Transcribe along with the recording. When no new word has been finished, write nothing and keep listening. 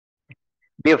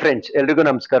Dear friends, ಎಲ್ರಿಗೂ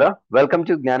ನಮಸ್ಕಾರ. Welcome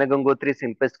to Jnanagangotri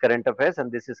Simplest Current Affairs and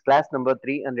this is class number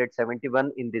 371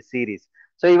 in this series.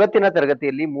 So ಇವತ್ತಿನ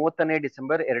ತರಗತಿಯಲ್ಲಿ 30ನೇ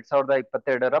December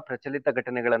 2022ರ ಪ್ರಚಲಿತ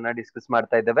ಘಟನೆಗಳನ್ನ ಡಿಸ್ಕಸ್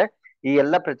ಮಾಡ್ತಾ ಇದ್ದೇವೆ. ಈ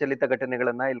ಎಲ್ಲ ಪ್ರಚಲಿತ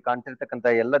ಘಟನೆಗಳನ್ನ ಇಲ್ಲಿ ಕಾಣ್ತಿರ್ತಕ್ಕಂಥ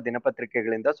ಎಲ್ಲ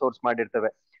ದಿನಪತ್ರಿಕೆಗಳಿಂದ ಸೋರ್ಸ್ ಮಾಡಿರ್ತೇವೆ.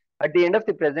 At the end of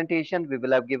the presentation, we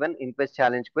will have given in-quest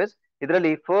challenge quiz.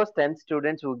 ಇದರಲ್ಲಿ first 10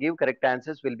 students who give correct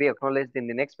answers will be acknowledged in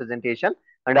the next presentation.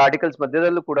 And articles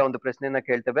ಮಧ್ಯದಲ್ಲೂ ಕೂಡ ಒಂದು ಪ್ರಶ್ನೆಯನ್ನ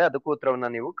ಕೇಳ್ತೇವೆ, ಅದಕ್ಕೂ ಉತ್ತರವನ್ನ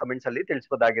ನೀವು ಕಮೆಂಟ್ಸ್ ಅಲ್ಲಿ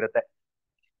ತಿಳಿಸಬಹುದಾಗಿರುತ್ತೆ.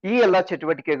 ಈ ಎಲ್ಲಾ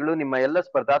ಚಟುವಟಿಕೆಗಳು ನಿಮ್ಮ ಎಲ್ಲ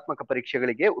ಸ್ಪರ್ಧಾತ್ಮಕ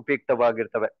ಪರೀಕ್ಷೆಗಳಿಗೆ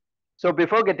ಉಪಯುಕ್ತವಾಗಿರ್ತವೆ. So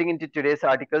before getting into today's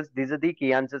articles, these are the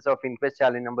key answers of in-quest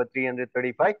challenge number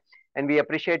 335, and we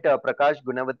appreciate Prakash,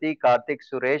 Gunavati, Karthik,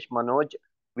 Suresh, Manoj,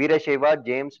 Veerasheva,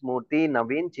 James, Murthy,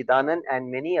 Naveen, Chidanand,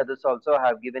 and many others also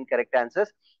have given correct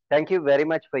answers. Thank you very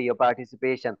much for your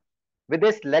participation. With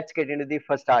this, let's get into the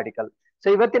first article. So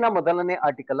ಇವತ್ತಿನ ಮೊದಲನೇ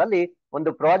article ಅಲ್ಲಿ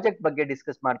ಒಂದು project ಬಗ್ಗೆ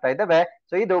discuss ಮಾಡ್ತಾ ಇದ್ದೇವೆ.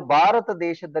 So ಇದು ಭಾರತ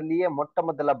ದೇಶದಲ್ಲಿಯೇ ಮೊಟ್ಟ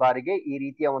ಮೊದಲ ಬಾರಿಗೆ ಈ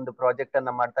ರೀತಿಯ ಒಂದು ಪ್ರಾಜೆಕ್ಟ್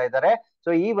ಅನ್ನ ಮಾಡ್ತಾ ಇದ್ದಾರೆ.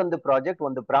 ಸೊ ಈ ಒಂದು ಪ್ರಾಜೆಕ್ಟ್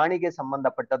ಒಂದು ಪ್ರಾಣಿಗೆ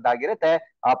ಸಂಬಂಧಪಟ್ಟದ್ದಾಗಿರುತ್ತೆ.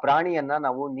 ಆ ಪ್ರಾಣಿಯನ್ನ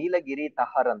ನಾವು ನೀಲಗಿರಿ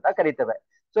ತಹರ್ ಅಂತ ಕರಿತೇವೆ.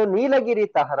 ಸೊ ನೀಲಗಿರಿ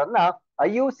ತಹರನ್ನ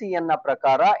IUCN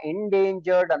ಪ್ರಕಾರ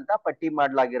ಎಂಡೇಂಜರ್ಡ್ ಅಂತ ಪಟ್ಟಿ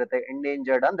ಮಾಡಲಾಗಿರುತ್ತೆ.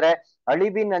 ಎಂಡೇಂಜರ್ಡ್ ಅಂದ್ರೆ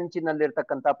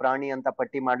ಅಳಿವಿನಂಚಿನಲ್ಲಿರ್ತಕ್ಕಂಥ ಪ್ರಾಣಿ ಅಂತ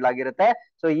ಪಟ್ಟಿ ಮಾಡಲಾಗಿರುತ್ತೆ.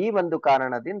 ಸೊ ಈ ಒಂದು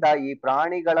ಕಾರಣದಿಂದ ಈ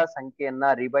ಪ್ರಾಣಿಗಳ ಸಂಖ್ಯೆಯನ್ನ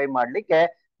ರಿವೈವ್ ಮಾಡ್ಲಿಕ್ಕೆ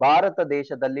ಭಾರತ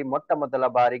ದೇಶದಲ್ಲಿ ಮೊಟ್ಟ ಮೊದಲ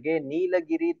ಬಾರಿಗೆ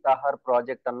ನೀಲಗಿರಿ ತಹರ್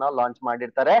ಪ್ರಾಜೆಕ್ಟ್ ಅನ್ನ ಲಾಂಚ್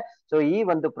ಮಾಡಿರ್ತಾರೆ. ಸೊ ಈ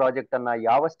ಒಂದು ಪ್ರಾಜೆಕ್ಟ್ ಅನ್ನ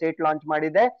ಯಾವ ಸ್ಟೇಟ್ ಲಾಂಚ್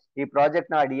ಮಾಡಿದೆ, ಈ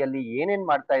ಪ್ರಾಜೆಕ್ಟ್ ನ ಅಡಿಯಲ್ಲಿ ಏನೇನ್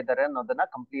ಮಾಡ್ತಾ ಇದ್ದಾರೆ ಅನ್ನೋದನ್ನ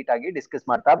ಕಂಪ್ಲೀಟ್ ಆಗಿ ಡಿಸ್ಕಸ್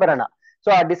ಮಾಡ್ತಾ ಬರೋಣ. ಸೊ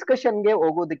ಆ ಡಿಸ್ಕಷನ್ಗೆ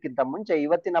ಹೋಗೋದಕ್ಕಿಂತ ಮುಂಚೆ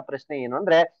ಇವತ್ತಿನ ಪ್ರಶ್ನೆ ಏನು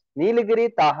ಅಂದ್ರೆ, ನೀಲಗಿರಿ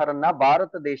ತಾಹರನ್ನ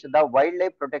ಭಾರತ ದೇಶದ ವೈಲ್ಡ್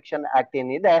ಲೈಫ್ ಪ್ರೊಟೆಕ್ಷನ್ ಆಕ್ಟ್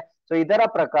ಏನಿದೆ, ಸೊ ಇದರ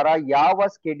ಪ್ರಕಾರ ಯಾವ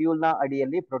ಸ್ಕೆಡ್ಯೂಲ್ ನ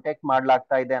ಅಡಿಯಲ್ಲಿ ಪ್ರೊಟೆಕ್ಟ್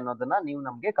ಮಾಡ್ಲಾಗ್ತಾ ಇದೆ ಅನ್ನೋದನ್ನ ನೀವು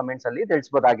ನಮ್ಗೆ ಕಮೆಂಟ್ಸ್ ಅಲ್ಲಿ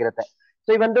ತಿಳಿಸಬಹುದಾಗಿರುತ್ತೆ.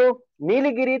 ಸೊ ಈ ಒಂದು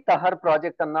ನೀಲಗಿರಿ ತಹರ್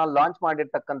ಪ್ರಾಜೆಕ್ಟ್ ಅನ್ನ ಲಾಂಚ್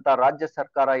ಮಾಡಿರ್ತಕ್ಕಂಥ ರಾಜ್ಯ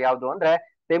ಸರ್ಕಾರ ಯಾವುದು ಅಂದ್ರೆ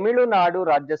ತಮಿಳುನಾಡು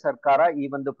ರಾಜ್ಯ ಸರ್ಕಾರ ಈ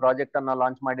ಒಂದು ಪ್ರಾಜೆಕ್ಟ್ ಅನ್ನ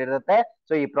ಲಾಂಚ್ ಮಾಡಿರುತ್ತೆ.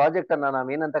 ಸೊ ಈ ಪ್ರಾಜೆಕ್ಟ್ ಅನ್ನ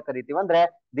ನಾವೇನಂತ ಕರಿತೀವಿ ಅಂದ್ರೆ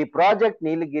ದಿ ಪ್ರಾಜೆಕ್ಟ್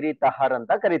ನೀಲಗಿರಿ ತಹರ್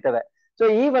ಅಂತ ಕರಿತೇವೆ. ಸೊ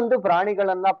ಈ ಒಂದು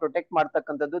ಪ್ರಾಣಿಗಳನ್ನ ಪ್ರೊಟೆಕ್ಟ್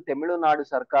ಮಾಡ್ತಕ್ಕಂಥದ್ದು ತಮಿಳುನಾಡು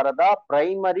ಸರ್ಕಾರದ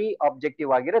ಪ್ರೈಮರಿ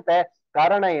ಆಬ್ಜೆಕ್ಟಿವ್ ಆಗಿರುತ್ತೆ.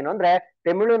 ಕಾರಣ ಏನು ಅಂದ್ರೆ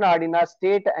ತಮಿಳುನಾಡಿನ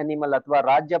ಸ್ಟೇಟ್ ಅನಿಮಲ್ ಅಥವಾ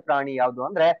ರಾಜ್ಯ ಪ್ರಾಣಿ ಯಾವುದು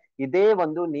ಅಂದ್ರೆ ಇದೇ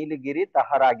ಒಂದು ನೀಲಗಿರಿ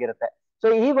ತಹರ್ ಆಗಿರುತ್ತೆ. ಸೊ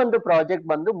ಈ ಒಂದು ಪ್ರಾಜೆಕ್ಟ್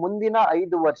ಬಂದು ಮುಂದಿನ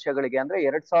 5 ವರ್ಷಗಳಿಗೆ ಅಂದ್ರೆ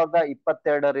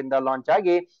 2022ರಿಂದ ಲಾಂಚ್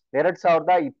ಆಗಿ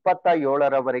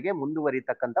 2027ರವರೆಗೆ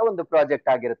ಮುಂದುವರಿತಕ್ಕಂತ ಒಂದು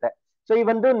ಪ್ರಾಜೆಕ್ಟ್ ಆಗಿರುತ್ತೆ. ಸೊ ಈ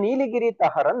ಒಂದು ನೀಲಗಿರಿ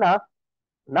ತಹರನ್ನ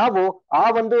ನಾವು ಆ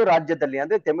ಒಂದು ರಾಜ್ಯದಲ್ಲಿ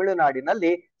ಅಂದ್ರೆ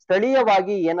ತಮಿಳುನಾಡಿನಲ್ಲಿ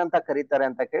ಸ್ಥಳೀಯವಾಗಿ ಏನಂತ ಕರೀತಾರೆ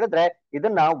ಅಂತ ಕೇಳಿದ್ರೆ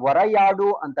ಇದನ್ನ ವರಯಾಡು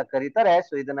ಅಂತ ಕರೀತಾರೆ.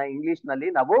 ಸೊ ಇದನ್ನ ಇಂಗ್ಲಿಷ್ ನಲ್ಲಿ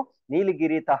ನಾವು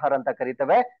ನೀಲಗಿರಿ ತಹರ್ ಅಂತ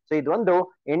ಕರಿತೇವೆ. ಸೊ ಇದೊಂದು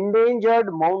ಎಂಡೇಂಜರ್ಡ್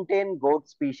ಮೌಂಟೇನ್ ಗೋಟ್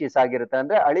ಸ್ಪೀಶೀಸ್ ಆಗಿರುತ್ತೆ,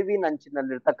 ಅಂದ್ರೆ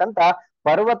ಅಳಿವಿನಂಚಿನಲ್ಲಿರ್ತಕ್ಕಂಥ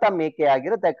ಪರ್ವತ ಮೇಕೆ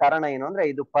ಆಗಿರುತ್ತೆ. ಕಾರಣ ಏನು ಅಂದ್ರೆ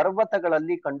ಇದು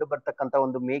ಪರ್ವತಗಳಲ್ಲಿ ಕಂಡು ಬರ್ತಕ್ಕಂಥ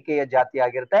ಒಂದು ಮೇಕೆಯ ಜಾತಿ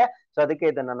ಆಗಿರುತ್ತೆ. ಸೊ ಅದಕ್ಕೆ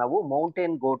ಇದನ್ನ ನಾವು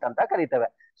ಮೌಂಟೇನ್ ಗೋಟ್ ಅಂತ ಕರಿತೇವೆ.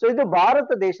 ಸೊ ಇದು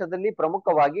ಭಾರತ ದೇಶದಲ್ಲಿ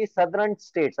ಪ್ರಮುಖವಾಗಿ ಸದರ್ನ್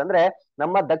ಸ್ಟೇಟ್ಸ್ ಅಂದ್ರೆ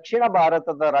ನಮ್ಮ ದಕ್ಷಿಣ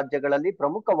ಭಾರತದ ರಾಜ್ಯಗಳಲ್ಲಿ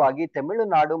ಪ್ರಮುಖವಾಗಿ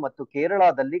ತಮಿಳುನಾಡು ಮತ್ತು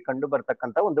ಕೇರಳದಲ್ಲಿ ಕಂಡು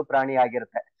ಬರ್ತಕ್ಕಂಥ ಒಂದು ಪ್ರಾಣಿ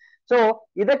ಆಗಿರುತ್ತೆ. ಸೊ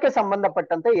ಇದಕ್ಕೆ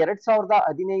ಸಂಬಂಧಪಟ್ಟಂತೆ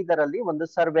 2015ರಲ್ಲಿ ಒಂದು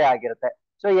ಸರ್ವೆ ಆಗಿರುತ್ತೆ.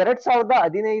 ಸೊ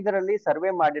 2015ರಲ್ಲಿ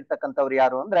ಸರ್ವೆ ಮಾಡಿರ್ತಕ್ಕಂಥವ್ರು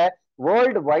ಯಾರು ಅಂದ್ರೆ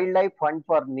world wild life fund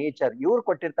for nature. ಇವ್ರು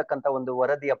ಕೊಟ್ಟಿರ್ತಕ್ಕಂಥ ಒಂದು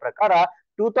ವರದಿಯ ಪ್ರಕಾರ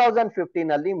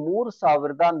 2015ನಲ್ಲಿ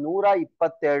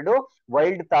 3122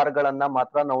 ವೈಲ್ಡ್ ತಾರ್ಗಳನ್ನ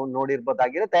ಮಾತ್ರ ನಾವು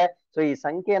ನೋಡಿರ್ಬೋದಾಗಿರುತ್ತೆ. ಸೊ ಈ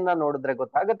ಸಂಖ್ಯೆಯನ್ನ ನೋಡಿದ್ರೆ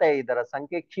ಗೊತ್ತಾಗುತ್ತೆ ಇದರ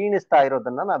ಸಂಖ್ಯೆ ಕ್ಷೀಣಿಸ್ತಾ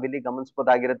ಇರೋದನ್ನ ನಾವಿಲ್ಲಿ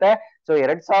ಗಮನಿಸಬಹುದಾಗಿರುತ್ತೆ. ಸೊ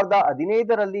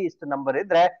 2015ರಲ್ಲಿ ಇಷ್ಟು ನಂಬರ್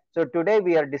ಇದ್ರೆ so today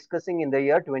we are discussing in the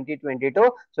year 2022.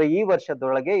 So ಈ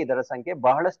ವರ್ಷದೊಳಗೆ ಇದರ ಸಂಖ್ಯೆ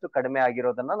ಬಹಳಷ್ಟು ಕಡಿಮೆ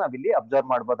ಆಗಿರೋದನ್ನ ನಾವಿಲ್ಲಿ ಅಬ್ಸರ್ವ್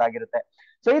ಮಾಡಬಹುದಾಗಿರುತ್ತೆ.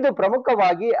 ಸೊ ಇದು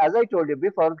ಪ್ರಮುಖವಾಗಿ as I told you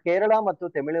before Kerala ಮತ್ತು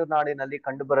ತಮಿಳುನಾಡಿನಲ್ಲಿ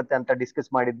ಕಂಡು ಬರುತ್ತೆ ಅಂತ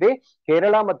ಡಿಸ್ಕಸ್ ಮಾಡಿದ್ವಿ.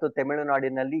 ಕೇರಳ ಮತ್ತು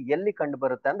ತಮಿಳುನಾಡಿನಲ್ಲಿ ಎಲ್ಲಿ ಕಂಡು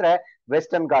ಬರುತ್ತೆ ಅಂದ್ರೆ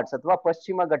ವೆಸ್ಟರ್ನ್ ಘಾಟ್ಸ್ ಅಥವಾ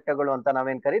ಪಶ್ಚಿಮ ಘಟ್ಟಗಳು ಅಂತ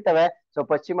ನಾವೇನ್ ಕರಿತೇವೆ. ಸೊ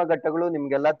ಪಶ್ಚಿಮ ಘಟ್ಟಗಳು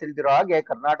ನಿಮ್ಗೆಲ್ಲ ತಿಳಿದಿರೋ ಹಾಗೆ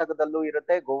ಕರ್ನಾಟಕದಲ್ಲೂ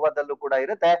ಇರುತ್ತೆ, ಗೋವಾದಲ್ಲೂ ಕೂಡ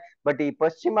ಇರುತ್ತೆ. ಬಟ್ ಈ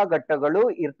ಪಶ್ಚಿಮ ಘಟ್ಟಗಳು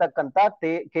ಇರ್ತಕ್ಕಂತ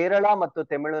ಕೇರಳ ಮತ್ತು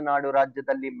ತಮಿಳುನಾಡು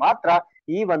ರಾಜ್ಯದಲ್ಲಿ ಮಾತ್ರ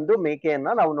ಈ ಒಂದು ಮೇಕೆಯನ್ನ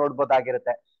ನಾವು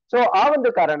ನೋಡ್ಬೋದಾಗಿರುತ್ತೆ. ಸೊ ಆ ಒಂದು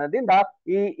ಕಾರಣದಿಂದ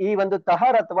ಈ ಒಂದು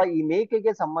ತಹರ್ ಅಥವಾ ಈ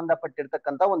ಮೇಕೆಗೆ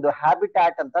ಸಂಬಂಧಪಟ್ಟಿರ್ತಕ್ಕಂಥ ಒಂದು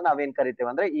ಹ್ಯಾಬಿಟ್ಯಾಟ್ ಅಂತ ನಾವೇನ್ ಕರಿತೇವೆ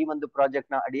ಅಂದ್ರೆ ಈ ಒಂದು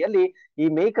ಪ್ರಾಜೆಕ್ಟ್ ನ ಅಡಿಯಲ್ಲಿ ಈ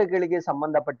ಮೇಕೆಗಳಿಗೆ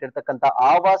ಸಂಬಂಧಪಟ್ಟಿರ್ತಕ್ಕಂಥ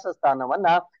ಆವಾಸ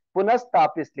ಸ್ಥಾನವನ್ನ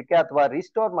ಪುನಃಸ್ಥಾಪಿಸ್ಲಿಕ್ಕೆ ಅಥವಾ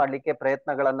ರಿಸ್ಟೋರ್ ಮಾಡ್ಲಿಕ್ಕೆ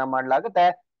ಪ್ರಯತ್ನಗಳನ್ನ ಮಾಡ್ಲಾಗುತ್ತೆ.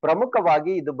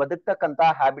 ಪ್ರಮುಖವಾಗಿ ಇದು ಬದುಕ್ತಕ್ಕಂತ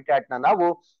ಹ್ಯಾಬಿಟ್ಯಾಟ್ ನ ನಾವು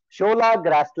ಶೋಲಾ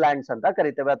ಗ್ರಾಸ್ ಲ್ಯಾಂಡ್ಸ್ ಅಂತ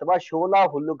ಕರಿತೇವೆ ಅಥವಾ ಶೋಲಾ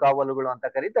ಹುಲ್ಲುಗಾವಲುಗಳು ಅಂತ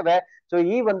ಕರಿತೇವೆ. ಸೊ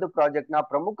ಈ ಒಂದು ಪ್ರಾಜೆಕ್ಟ್ ನ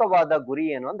ಪ್ರಮುಖವಾದ ಗುರಿ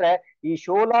ಏನು ಅಂದ್ರೆ ಈ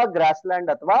ಶೋಲಾ ಗ್ರಾಸ್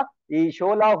ಲ್ಯಾಂಡ್ ಅಥವಾ ಈ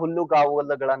ಶೋಲಾ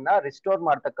ಹುಲ್ಲುಗಾವಲುಗಳನ್ನ ರಿಸ್ಟೋರ್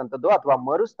ಮಾಡ್ತಕ್ಕಂಥದ್ದು ಅಥವಾ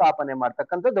ಮರುಸ್ಥಾಪನೆ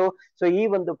ಮಾಡ್ತಕ್ಕಂಥದ್ದು ಸೊ ಈ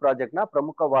ಒಂದು ಪ್ರಾಜೆಕ್ಟ್ ನ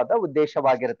ಪ್ರಮುಖವಾದ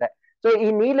ಉದ್ದೇಶವಾಗಿರುತ್ತೆ. ಸೊ ಈ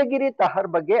ನೀಲಗಿರಿ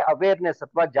ತಹರ್ ಬಗ್ಗೆ ಅವೇರ್ನೆಸ್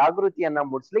ಅಥವಾ ಜಾಗೃತಿಯನ್ನ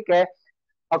ಮೂಡಿಸ್ಲಿಕ್ಕೆ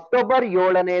ಅಕ್ಟೋಬರ್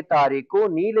 7ನೇ ತಾರೀಕು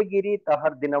ನೀಲಗಿರಿ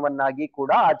ತಹರ್ ದಿನವನ್ನಾಗಿ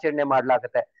ಕೂಡ ಆಚರಣೆ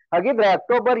ಮಾಡ್ಲಾಗುತ್ತೆ. ಹಾಗಿದ್ರೆ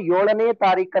ಅಕ್ಟೋಬರ್ 7ನೇ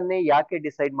ತಾರೀಕನ್ನೇ ಯಾಕೆ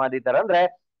ಡಿಸೈಡ್ ಮಾಡಿದ್ದಾರೆ ಅಂದ್ರೆ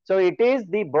so it is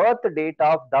the birth date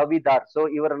of ದಾವಿದಾರ್. So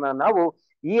ಇವರನ್ನ ನಾವು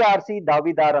ERC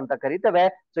ದಾವಿದಾರ್ ಅಂತ ಕರಿತೇವೆ.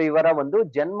 ಸೊ ಇವರ ಒಂದು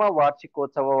ಜನ್ಮ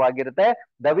ವಾರ್ಷಿಕೋತ್ಸವವಾಗಿರುತ್ತೆ.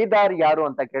 ದವಿದಾರ್ ಯಾರು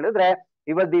ಅಂತ ಕೇಳಿದ್ರೆ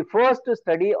ಇವಾಗ the first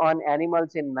study on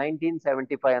animals ಇನ್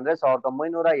 1975 ಅಂದ್ರೆ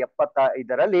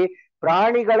 1975ರಲ್ಲಿ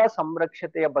ಪ್ರಾಣಿಗಳ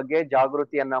ಸಂರಕ್ಷತೆಯ ಬಗ್ಗೆ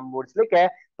ಜಾಗೃತಿಯನ್ನ ಮೂಡಿಸ್ಲಿಕ್ಕೆ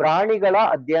ಪ್ರಾಣಿಗಳ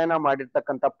ಅಧ್ಯಯನ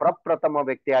ಮಾಡಿರ್ತಕ್ಕಂಥ ಪ್ರಪ್ರಥಮ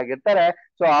ವ್ಯಕ್ತಿ ಆಗಿರ್ತಾರೆ.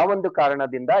 ಸೊ ಆ ಒಂದು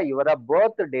ಕಾರಣದಿಂದ ಇವರ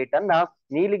ಬರ್ತ್ ಡೇಟ್ ಅನ್ನ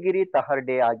ನೀಲಗಿರಿ ತಹರ್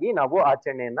ಡೇ ಆಗಿ ನಾವು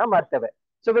ಆಚರಣೆಯನ್ನ ಮಾಡ್ತೇವೆ.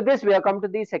 So with this we have come to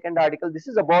the second article.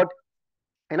 This is about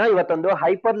ಇವತ್ತೊಂದು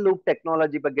ಹೈಪರ್ ಲೂಪ್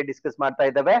ಟೆಕ್ನಾಲಜಿ ಬಗ್ಗೆ ಡಿಸ್ಕಸ್ ಮಾಡ್ತಾ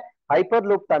ಇದ್ದೇವೆ. ಹೈಪರ್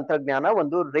ಲೂಪ್ ತಂತ್ರಜ್ಞಾನ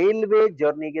ಒಂದು ರೈಲ್ವೆ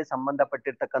ಜರ್ನಿಗೆ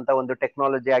ಸಂಬಂಧಪಟ್ಟಿರ್ತಕ್ಕಂಥ ಒಂದು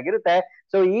ಟೆಕ್ನಾಲಜಿ ಆಗಿರುತ್ತೆ.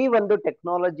 ಸೊ ಈ ಒಂದು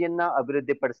ಟೆಕ್ನಾಲಜಿಯನ್ನ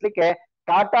ಅಭಿವೃದ್ಧಿ ಪಡಿಸಲಿಕ್ಕೆ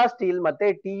ಟಾಟಾ ಸ್ಟೀಲ್ ಮತ್ತೆ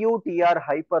TUTR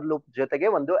ಹೈಪರ್ ಲೂಪ್ ಜೊತೆಗೆ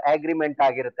ಒಂದು ಅಗ್ರಿಮೆಂಟ್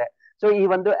ಆಗಿರುತ್ತೆ. ಸೊ ಈ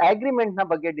ಒಂದು ಅಗ್ರಿಮೆಂಟ್ ನ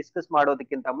ಬಗ್ಗೆ ಡಿಸ್ಕಸ್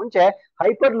ಮಾಡೋದಕ್ಕಿಂತ ಮುಂಚೆ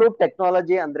ಹೈಪರ್ ಲೂಪ್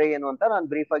ಟೆಕ್ನಾಲಜಿ ಅಂದ್ರೆ ಏನು ಅಂತ ನಾನು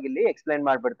ಬ್ರೀಫ್ ಆಗಿ ಇಲ್ಲಿ ಎಕ್ಸ್ಪ್ಲೈನ್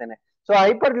ಮಾಡ್ಬಿಡ್ತೇನೆ. ಸೊ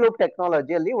ಹೈಪರ್ ಲೂಪ್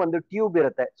ಟೆಕ್ನಾಲಜಿಯಲ್ಲಿ ಒಂದು ಟ್ಯೂಬ್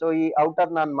ಇರುತ್ತೆ. ಸೊ ಈ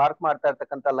ಔಟರ್ ನಾನು ಮಾರ್ಕ್ ಮಾಡ್ತಾ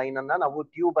ಇರ್ತಕ್ಕಂಥ ಲೈನ್ ಅನ್ನ ನಾವು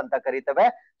ಟ್ಯೂಬ್ ಅಂತ ಕರಿತೇವೆ.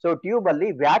 ಸೊ ಟ್ಯೂಬ್ ಅಲ್ಲಿ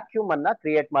ವ್ಯಾಕ್ಯೂಮ್ ಅನ್ನ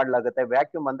ಕ್ರಿಯೇಟ್ ಮಾಡಲಾಗುತ್ತೆ.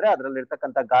 ವ್ಯಾಕ್ಯೂಮ್ ಅಂದ್ರೆ ಅದರಲ್ಲಿ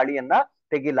ಇರ್ತಕ್ಕಂಥ ಗಾಳಿಯನ್ನ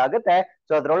ತೆಗಿಲಾಗುತ್ತೆ.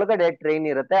 ಸೊ ಅದ್ರೊಳಗಡೆ ಟ್ರೈನ್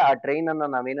ಇರುತ್ತೆ. ಆ ಟ್ರೈನ್ ಅನ್ನ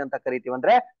ನಾವೇನಂತ ಕರಿತೀವಿ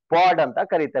ಅಂದ್ರೆ ಪಾಡ್ ಅಂತ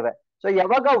ಕರಿತೇವೆ. ಸೊ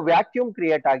ಯಾವಾಗ ವ್ಯಾಕ್ಯೂಮ್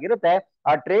ಕ್ರಿಯೇಟ್ ಆಗಿರುತ್ತೆ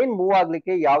ಆ ಟ್ರೈನ್ ಮೂವ್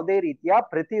ಆಗ್ಲಿಕ್ಕೆ ಯಾವುದೇ ರೀತಿಯ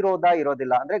ಪ್ರತಿರೋಧ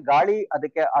ಇರೋದಿಲ್ಲ. ಅಂದ್ರೆ ಗಾಳಿ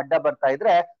ಅದಕ್ಕೆ ಅಡ್ಡ ಬರ್ತಾ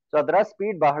ಇದ್ರೆ ಸೊ ಅದರ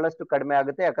ಸ್ಪೀಡ್ ಬಹಳಷ್ಟು ಕಡಿಮೆ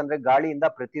ಆಗುತ್ತೆ, ಯಾಕಂದ್ರೆ ಗಾಳಿಯಿಂದ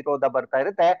ಪ್ರತಿರೋಧ ಬರ್ತಾ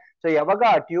ಇರುತ್ತೆ. ಸೊ ಯಾವಾಗ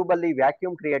ಆ ಟ್ಯೂಬ್ ಅಲ್ಲಿ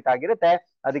ವ್ಯಾಕ್ಯೂಮ್ ಕ್ರಿಯೇಟ್ ಆಗಿರುತ್ತೆ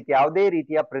ಅದಕ್ಕೆ ಯಾವುದೇ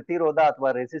ರೀತಿಯ ಪ್ರತಿರೋಧ ಅಥವಾ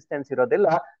ರೆಸಿಸ್ಟೆನ್ಸ್ ಇರೋದಿಲ್ಲ.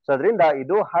 ಸೊ ಅದರಿಂದ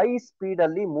ಇದು ಹೈ ಸ್ಪೀಡ್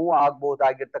ಅಲ್ಲಿ ಮೂವ್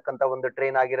ಆಗಬಹುದಾಗಿರ್ತಕ್ಕಂಥ ಒಂದು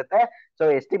ಟ್ರೈನ್ ಆಗಿರುತ್ತೆ. ಸೊ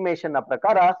ಎಸ್ಟಿಮೇಷನ್ ನ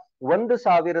ಪ್ರಕಾರ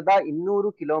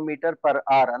 1200 ಕಿಲೋಮೀಟರ್ ಪರ್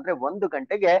ಅವರ್ ಅಂದ್ರೆ ಒಂದು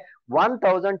ಗಂಟೆಗೆ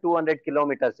 1200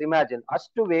 ಕಿಲೋಮೀಟರ್ಸ್, ಇಮ್ಯಾಜಿನ್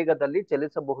ಅಷ್ಟು ವೇಗದಲ್ಲಿ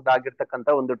ಚಲಿಸಬಹುದಾಗಿರ್ತಕ್ಕಂಥ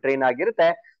ಒಂದು ಟ್ರೈನ್ ಆಗಿರುತ್ತೆ.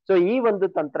 ಸೊ ಈ ಒಂದು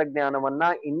ತಂತ್ರಜ್ಞಾನವನ್ನ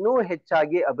ಇನ್ನೂ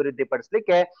ಹೆಚ್ಚಾಗಿ ಅಭಿವೃದ್ಧಿ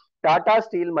ಪಡಿಸಲಿಕ್ಕೆ ಟಾಟಾ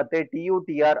ಸ್ಟೀಲ್ ಮತ್ತೆ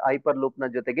TUTR ಹೈಪರ್ ಲೂಪ್ ನ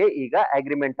ಜೊತೆಗೆ ಈಗ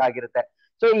ಅಗ್ರಿಮೆಂಟ್ ಆಗಿರುತ್ತೆ.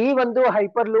 ಸೊ ಈ ಒಂದು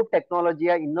ಹೈಪರ್ ಲೂಪ್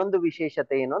ಟೆಕ್ನಾಲಜಿಯ ಇನ್ನೊಂದು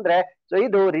ವಿಶೇಷತೆ ಏನು ಅಂದ್ರೆ ಸೊ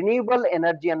ಇದು ರಿನ್ಯೂಬಲ್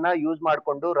ಎನರ್ಜಿಯನ್ನ ಯೂಸ್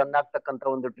ಮಾಡಿಕೊಂಡು ರನ್ ಆಗ್ತಕ್ಕಂಥ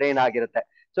ಒಂದು ಟ್ರೈನ್ ಆಗಿರುತ್ತೆ.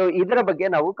 ಸೊ ಇದರ ಬಗ್ಗೆ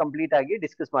ನಾವು ಕಂಪ್ಲೀಟ್ ಆಗಿ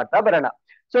ಡಿಸ್ಕಸ್ ಮಾಡ್ತಾ ಬರೋಣ.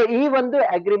 ಸೊ ಈ ಒಂದು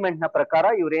ಅಗ್ರಿಮೆಂಟ್ ನ ಪ್ರಕಾರ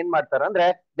ಇವ್ರು ಏನ್ ಮಾಡ್ತಾರೆ ಅಂದ್ರೆ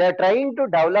they are trying to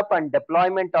develop and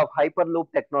deployment of hyper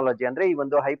loop technology. ಅಂದ್ರೆ ಈ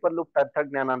ಒಂದು ಹೈಪರ್ ಲೂಪ್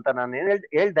ತಂತ್ರಜ್ಞಾನ ಅಂತ ನಾನು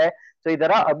ಹೇಳ್ದೆ. ಸೊ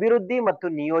ಇದರ ಅಭಿವೃದ್ಧಿ ಮತ್ತು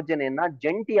ನಿಯೋಜನೆಯನ್ನ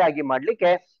ಜಂಟಿಯಾಗಿ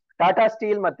ಮಾಡ್ಲಿಕ್ಕೆ ಟಾಟಾ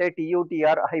ಸ್ಟೀಲ್ ಮತ್ತೆ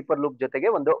TUTR ಹೈಪರ್ ಲೂಪ್ ಜೊತೆಗೆ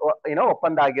ಒಂದು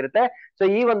ಒಪ್ಪಂದ ಆಗಿರುತ್ತೆ. ಸೊ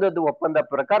ಈ ಒಂದು ಒಪ್ಪಂದ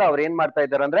ಪ್ರಕಾರ ಅವ್ರು ಏನ್ ಮಾಡ್ತಾ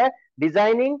ಇದ್ದಾರೆ ಅಂದ್ರೆ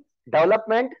ಡಿಸೈನಿಂಗ್,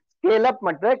 ಡೆವಲಪ್ಮೆಂಟ್, ಸ್ಕೇಲ್ ಅಪ್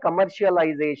ಮತ್ತೆ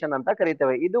ಕಮರ್ಷಿಯಲೈಸೇಷನ್ ಅಂತ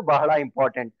ಕರಿತೇವೆ. ಇದು ಬಹಳ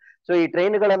ಇಂಪಾರ್ಟೆಂಟ್. ಸೊ ಈ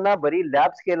ಟ್ರೈನ್ ಗಳನ್ನ ಬರೀ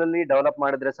ಲ್ಯಾಬ್ ಸ್ಕೇಲ್ ಅಲ್ಲಿ ಡೆವಲಪ್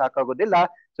ಮಾಡಿದ್ರೆ ಸಾಕಾಗೋದಿಲ್ಲ.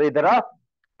 ಸೊ ಇದರ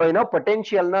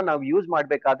ಪೊಟೆನ್ಶಿಯಲ್ ನ ನಾವು ಯೂಸ್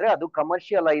ಮಾಡ್ಬೇಕಾದ್ರೆ ಅದು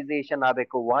ಕಮರ್ಷಿಯಲೈಸೇಷನ್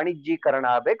ಆಗಬೇಕು, ವಾಣಿಜ್ಯೀಕರಣ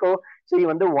ಆಗಬೇಕು. ಸೊ ಈ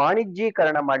ಒಂದು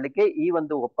ವಾಣಿಜ್ಯೀಕರಣ ಮಾಡ್ಲಿಕ್ಕೆ ಈ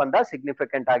ಒಂದು ಒಪ್ಪಂದ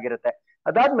ಸಿಗ್ನಿಫಿಕೆಂಟ್ ಆಗಿರುತ್ತೆ.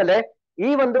 ಅದಾದ್ಮೇಲೆ ಈ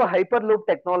ಒಂದು ಹೈಪರ್ ಲೂಪ್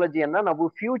ಟೆಕ್ನಾಲಜಿಯನ್ನ ನಾವು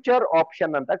ಫ್ಯೂಚರ್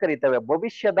ಆಪ್ಷನ್ ಅಂತ ಕರಿತೇವೆ,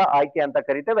 ಭವಿಷ್ಯದ ಆಯ್ಕೆ ಅಂತ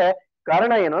ಕರಿತೇವೆ.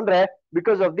 ಕಾರಣ ಏನು ಅಂದ್ರೆ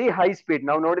because of the high speed.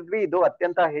 ನಾವು ನೋಡಿದ್ವಿ ಇದು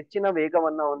ಅತ್ಯಂತ ಹೆಚ್ಚಿನ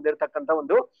ವೇಗವನ್ನ ಹೊಂದಿರತಕ್ಕಂತ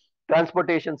ಒಂದು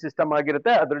ಟ್ರಾನ್ಸ್ಪೋರ್ಟೇಶನ್ ಸಿಸ್ಟಮ್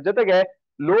ಆಗಿರುತ್ತೆ. ಅದ್ರ ಜೊತೆಗೆ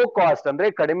ಲೋ ಕಾಸ್ಟ್ ಅಂದ್ರೆ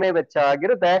ಕಡಿಮೆ ವೆಚ್ಚ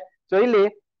ಆಗಿರುತ್ತೆ. ಸೊ ಇಲ್ಲಿ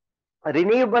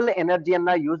ರಿನ್ಯೂಬಲ್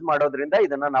ಎನರ್ಜಿಯನ್ನ ಯೂಸ್ ಮಾಡೋದ್ರಿಂದ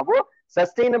ಇದನ್ನ ನಾವು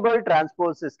ಸಸ್ಟೈನಬಲ್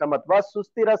ಟ್ರಾನ್ಸ್ಪೋರ್ಟ್ ಸಿಸ್ಟಮ್ ಅಥವಾ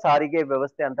ಸುಸ್ಥಿರ ಸಾರಿಗೆ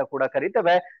ವ್ಯವಸ್ಥೆ ಅಂತ ಕೂಡ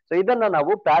ಕರಿತೇವೆ. ಸೊ ಇದನ್ನ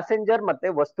ನಾವು ಪ್ಯಾಸೆಂಜರ್ ಮತ್ತೆ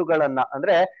ವಸ್ತುಗಳನ್ನ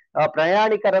ಅಂದ್ರೆ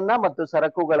ಪ್ರಯಾಣಿಕರನ್ನ ಮತ್ತು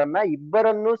ಸರಕುಗಳನ್ನ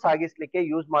ಇಬ್ಬರನ್ನು ಸಾಗಿಸ್ಲಿಕ್ಕೆ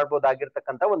ಯೂಸ್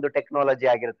ಮಾಡಬಹುದಾಗಿರ್ತಕ್ಕಂಥ ಒಂದು ಟೆಕ್ನಾಲಜಿ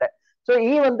ಆಗಿರುತ್ತೆ. ಸೊ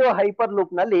ಈ ಒಂದು ಹೈಪರ್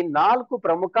ಲೂಪ್ ನಲ್ಲಿ 4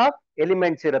 ಪ್ರಮುಖ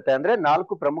ಎಲಿಮೆಂಟ್ಸ್ ಇರುತ್ತೆ, ಅಂದ್ರೆ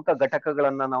 4 ಪ್ರಮುಖ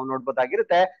ಘಟಕಗಳನ್ನ ನಾವು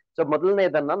ನೋಡ್ಬೋದಾಗಿರುತ್ತೆ. ಸೊ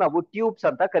ಮೊದಲನೇದನ್ನ ನಾವು ಟ್ಯೂಬ್ಸ್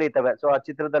ಅಂತ ಕರಿತೇವೆ. ಸೊ ಆ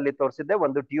ಚಿತ್ರದಲ್ಲಿ ತೋರಿಸಿದ್ದೆ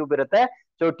ಒಂದು ಟ್ಯೂಬ್ ಇರುತ್ತೆ.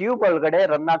 ಸೊ ಟ್ಯೂಬ್ ಒಳಗಡೆ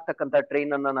ರನ್ ಆಗ್ತಕ್ಕಂಥ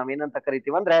ಟ್ರೈನ್ ಅನ್ನ ನಾವೇನಂತ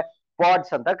ಕರಿತೀವಿ ಅಂದ್ರೆ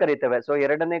ಪಾಡ್ಸ್ ಅಂತ ಕರಿತೇವೆ. ಸೊ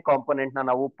ಎರಡನೇ ಕಾಂಪೋನೆಂಟ್ ನ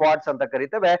ನಾವು ಪಾಡ್ಸ್ ಅಂತ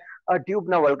ಕರಿತೇವೆ. ಆ ಟ್ಯೂಬ್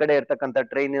ನ ಒಳಗಡೆ ಇರ್ತಕ್ಕಂಥ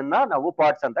ಟ್ರೈನ್ ಅನ್ನ ನಾವು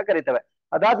ಪಾಡ್ಸ್ ಅಂತ ಕರಿತೇವೆ.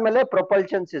 ಅದಾದ್ಮೇಲೆ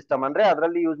ಪ್ರೊಪಲ್ಷನ್ ಸಿಸ್ಟಮ್ ಅಂದ್ರೆ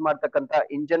ಅದರಲ್ಲಿ ಯೂಸ್ ಮಾಡ್ತಕ್ಕಂಥ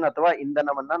ಇಂಜನ್ ಅಥವಾ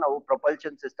ಇಂಧನವನ್ನ ನಾವು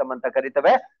ಪ್ರೊಪಲ್ಷನ್ ಸಿಸ್ಟಮ್ ಅಂತ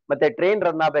ಕರಿತೇವೆ. ಮತ್ತೆ ಟ್ರೈನ್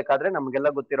ರನ್ ಆಗ್ಬೇಕಾದ್ರೆ ನಮ್ಗೆಲ್ಲ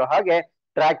ಗೊತ್ತಿರೋ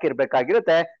ಟ್ರ್ಯಾಕ್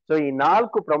ಇರ್ಬೇಕಾಗಿರುತ್ತೆ. ಸೊ ಈ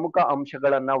 4 ಪ್ರಮುಖ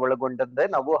ಅಂಶಗಳನ್ನ ಒಳಗೊಂಡಂತೆ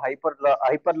ನಾವು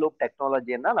ಹೈಪರ್ ಲೂಪ್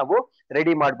ಟೆಕ್ನಾಲಜಿಯನ್ನ ನಾವು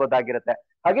ರೆಡಿ ಮಾಡಬಹುದಾಗಿರುತ್ತೆ.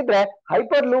 ಹಾಗಿದ್ರೆ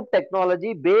ಹೈಪರ್ ಲೂಪ್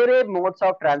ಟೆಕ್ನಾಲಜಿ ಬೇರೆ ಮೋಡ್ಸ್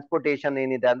ಆಫ್ ಟ್ರಾನ್ಸ್ಪೋರ್ಟೇಶನ್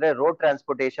ಏನಿದೆ ಅಂದ್ರೆ ರೋಡ್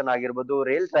ಟ್ರಾನ್ಸ್ಪೋರ್ಟೇಶನ್ ಆಗಿರ್ಬೋದು,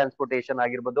 ರೈಲ್ ಟ್ರಾನ್ಸ್ಪೋರ್ಟೇಶನ್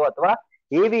ಆಗಿರ್ಬೋದು ಅಥವಾ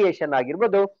ಏವಿಯೇಷನ್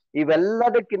ಆಗಿರ್ಬೋದು,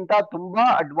 ಇವೆಲ್ಲದಕ್ಕಿಂತ ತುಂಬಾ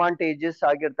ಅಡ್ವಾಂಟೇಜಸ್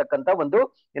ಆಗಿರ್ತಕ್ಕಂಥ ಒಂದು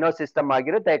ಸಿಸ್ಟಮ್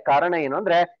ಆಗಿರುತ್ತೆ. ಕಾರಣ ಏನು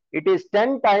ಅಂದ್ರೆ it is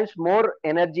 10 times more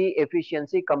energy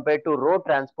efficiency compared to road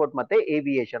transport ಮತ್ತೆ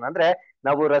ಏವಿಯೇಷನ್. ಅಂದ್ರೆ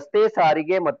ನಾವು ರಸ್ತೆ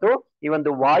ಸಾರಿಗೆ ಮತ್ತು ಈ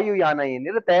ಒಂದು ವಾಯುಯಾನ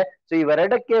ಏನಿರುತ್ತೆ ಸೊ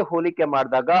ಇವೆರಡಕ್ಕೆ ಹೋಲಿಕೆ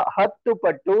ಮಾಡಿದಾಗ 10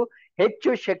 ಪಟ್ಟು ಹೆಚ್ಚು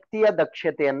ಶಕ್ತಿಯ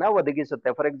ದಕ್ಷತೆಯನ್ನ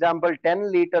ಒದಗಿಸುತ್ತೆ. For example 10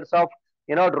 litres of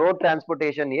road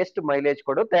transportation ಎಷ್ಟು ಮೈಲೇಜ್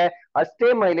ಕೊಡುತ್ತೆ ಅಷ್ಟೇ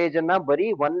ಮೈಲೇಜ್ ಅನ್ನ ಬರೀ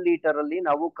 1 ಲೀಟರ್ ಅಲ್ಲಿ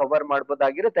ನಾವು ಕವರ್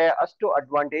ಮಾಡಬಹುದಾಗಿರುತ್ತೆ. ಅಷ್ಟು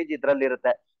ಅಡ್ವಾಂಟೇಜ್ ಇದ್ರಲ್ಲಿ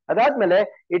ಇರುತ್ತೆ. ಅದಾದ್ಮೇಲೆ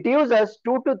it uses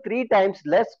 2 to 3 times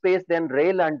less space then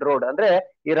rail and road. ಅಂದ್ರೆ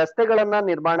ಈ ರಸ್ತೆಗಳನ್ನ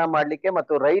ನಿರ್ಮಾಣ ಮಾಡ್ಲಿಕ್ಕೆ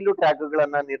ಮತ್ತು ರೈಲು ಟ್ರ್ಯಾಕ್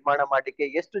ಗಳನ್ನ ನಿರ್ಮಾಣ ಮಾಡ್ಲಿಕ್ಕೆ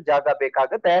ಎಷ್ಟು ಜಾಗ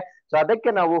ಬೇಕಾಗುತ್ತೆ, ಸೊ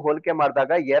ಅದಕ್ಕೆ ನಾವು ಹೋಲಿಕೆ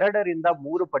ಮಾಡಿದಾಗ 2 ರಿಂದ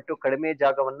 3 ಪಟ್ಟು ಕಡಿಮೆ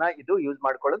ಜಾಗವನ್ನ ಇದು ಯೂಸ್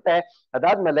ಮಾಡ್ಕೊಳ್ಳುತ್ತೆ.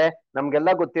 ಅದಾದ್ಮೇಲೆ ನಮ್ಗೆಲ್ಲ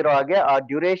ಗೊತ್ತಿರೋ ಹಾಗೆ ಆ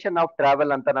ಡ್ಯೂರೇಷನ್ ಆಫ್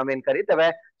ಟ್ರಾವೆಲ್ ಅಂತ ನಾವೇನ್ ಕರಿತೇವೆ,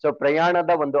 ಸೊ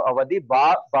ಪ್ರಯಾಣದ ಒಂದು ಅವಧಿ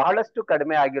ಬಹಳಷ್ಟು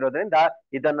ಕಡಿಮೆ ಆಗಿರೋದ್ರಿಂದ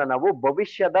ಇದನ್ನ ನಾವು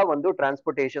ಭವಿಷ್ಯದ ಒಂದು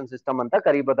ಟ್ರಾನ್ಸ್ಪೋರ್ಟೇಶನ್ ಸಿಸ್ಟಮ್ ಅಂತ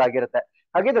ಕರಿಬಹುದಾಗಿರುತ್ತೆ.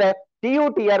 ಹಾಗಿದ್ರೆ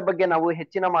TUTR ಬಗ್ಗೆ ನಾವು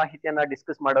ಹೆಚ್ಚಿನ ಮಾಹಿತಿಯನ್ನ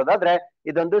ಡಿಸ್ಕಸ್ ಮಾಡೋದಾದ್ರೆ,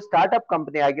 ಇದೊಂದು ಸ್ಟಾರ್ಟ್ಅಪ್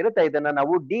ಕಂಪನಿ ಆಗಿರುತ್ತೆ. ಇದನ್ನ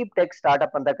ನಾವು ಡೀಪ್ ಟೆಕ್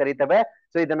ಸ್ಟಾರ್ಟ್ಅಪ್ ಅಂತ ಕರಿತೇವೆ.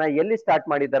 ಸೊ ಇದನ್ನ ಎಲ್ಲಿ ಸ್ಟಾರ್ಟ್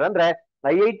ಮಾಡಿದ್ದಾರೆ ಅಂದ್ರೆ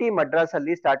IIT ಮಡ್ರಾಸ್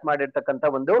ಅಲ್ಲಿ ಸ್ಟಾರ್ಟ್ ಮಾಡಿರ್ತಕ್ಕಂಥ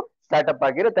ಒಂದು ಸ್ಟಾರ್ಟ್ಅಪ್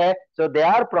ಆಗಿರುತ್ತೆ. So they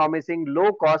are promising low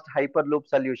cost hyper loop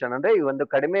solution, ಅಂದ್ರೆ ಈ ಒಂದು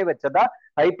ಕಡಿಮೆ ವೆಚ್ಚದ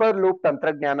ಹೈಪರ್ ಲೂಪ್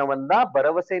ತಂತ್ರಜ್ಞಾನವನ್ನ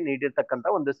ಭರವಸೆ ನೀಡಿರ್ತಕ್ಕಂಥ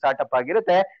ಒಂದು ಸ್ಟಾರ್ಟ್ಅಪ್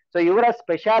ಆಗಿರುತ್ತೆ. ಸೊ ಇವರ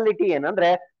ಸ್ಪೆಷಾಲಿಟಿ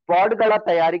ಏನಂದ್ರೆ ಪಾಡ್ ಗಳ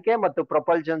ತಯಾರಿಕೆ ಮತ್ತು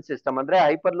ಪ್ರೊಪಲ್ಷನ್ ಸಿಸ್ಟಮ್. ಅಂದ್ರೆ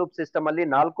ಹೈಪರ್ ಲೂಪ್ ಸಿಸ್ಟಮ್ ಅಲ್ಲಿ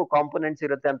 4 ಕಾಂಪೊನೆಂಟ್ಸ್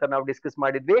ಇರುತ್ತೆ ಅಂತ ನಾವು ಡಿಸ್ಕಸ್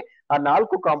ಮಾಡಿದ್ವಿ. ಆ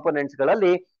 4 ಕಾಂಪೊನೆಂಟ್ಸ್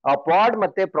ಗಳಲ್ಲಿ ಆ ಪಾಡ್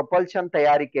ಮತ್ತೆ ಪ್ರೊಪಲ್ಷನ್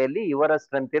ತಯಾರಿಕೆಯಲ್ಲಿ ಇವರ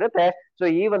ಸ್ಟ್ರೆಂತ್ ಇರುತ್ತೆ. ಸೊ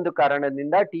ಈ ಒಂದು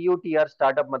ಕಾರಣದಿಂದ TUTR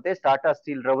ಸ್ಟಾರ್ಟ್ಅಪ್ ಮತ್ತೆ ಟಾಟಾ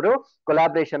ಸ್ಟೀಲ್ ರವರು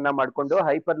ಕೊಲಾಬ್ರೇಷನ್ ನ ಮಾಡಿಕೊಂಡು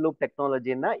ಹೈಪರ್ ಲೂಪ್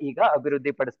ಟೆಕ್ನಾಲಜಿಯನ್ನ ಈಗ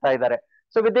ಅಭಿವೃದ್ಧಿ ಪಡಿಸ್ತಾ ಇದ್ದಾರೆ.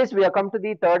 So with this we come to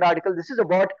the third article. This is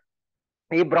about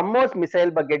ಈ ಬ್ರಹ್ಮೋಸ್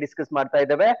ಮಿಸೈಲ್ ಬಗ್ಗೆ ಡಿಸ್ಕಸ್ ಮಾಡ್ತಾ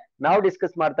ಇದ್ದೇವೆ. ನಾವು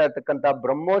ಡಿಸ್ಕಸ್ ಮಾಡ್ತಾ ಇರ್ತಕ್ಕಂಥ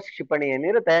ಬ್ರಹ್ಮೋಸ್ ಕ್ಷಿಪಣಿ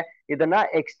ಏನಿರುತ್ತೆ, ಇದನ್ನ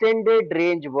ಎಕ್ಸ್ಟೆಂಡೆಡ್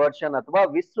ರೇಂಜ್ ವರ್ಷನ್ ಅಥವಾ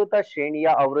ವಿಸ್ತೃತ ಶ್ರೇಣಿಯ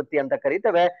ಆವೃತ್ತಿ ಅಂತ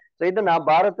ಕರಿತೇವೆ. ಸೊ ಇದನ್ನ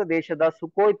ಭಾರತ ದೇಶದ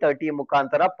ಸುಕೋಯ್ 30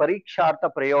 ಮುಖಾಂತರ ಪರೀಕ್ಷಾರ್ಥ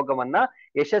ಪ್ರಯೋಗವನ್ನ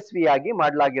ಯಶಸ್ವಿಯಾಗಿ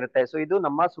ಮಾಡಲಾಗಿರುತ್ತೆ. ಸೊ ಇದು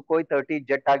ನಮ್ಮ ಸುಕೋಯ್ 30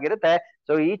 ಜೆಟ್ ಆಗಿರುತ್ತೆ.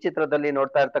 ಸೊ ಈ ಚಿತ್ರದಲ್ಲಿ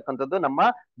ನೋಡ್ತಾ ಇರ್ತಕ್ಕಂಥದ್ದು ನಮ್ಮ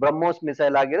ಬ್ರಹ್ಮೋಸ್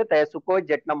ಮಿಸೈಲ್ ಆಗಿರುತ್ತೆ. ಸುಕೋಯ್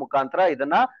ಜೆಟ್ ನ ಮುಖಾಂತರ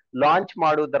ಇದನ್ನ ಲಾಂಚ್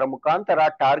ಮಾಡುವುದರ ಮುಖಾಂತರ,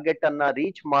 ಟಾರ್ಗೆಟ್ ಅನ್ನ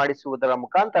ರೀಚ್ ಮಾಡಿಸುವುದರ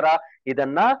ಮುಖಾಂತರ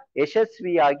ಇದನ್ನ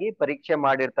ಯಶಸ್ವಿಯಾಗಿ ಪರೀಕ್ಷೆ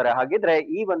ಮಾಡಿರ್ತಾರೆ. ಹಾಗಿದ್ರೆ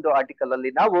ಈ ಒಂದು ಆರ್ಟಿಕಲ್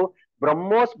ಅಲ್ಲಿ ನಾವು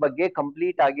ಬ್ರಹ್ಮೋಸ್ ಬಗ್ಗೆ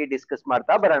ಕಂಪ್ಲೀಟ್ ಆಗಿ ಡಿಸ್ಕಸ್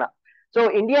ಮಾಡ್ತಾ ಬರೋಣ. So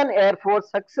Indian Air Force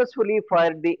successfully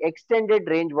fired the extended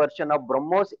range version of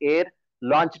BrahMos air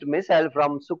launched missile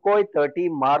from Sukhoi 30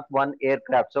 Mark 1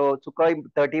 aircraft. So Sukhoi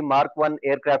 30 Mark 1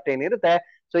 aircraft ಏನಿರುತ್ತೆ,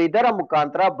 ಸೊ ಇದರ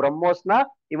ಮುಖಾಂತರ ಬ್ರಹ್ಮೋಸ್ ನ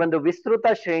ಈ ಒಂದು ವಿಸ್ತೃತ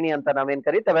ಶ್ರೇಣಿ ಅಂತ ನಾವೇನ್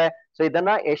ಕರಿತೇವೆ, ಸೊ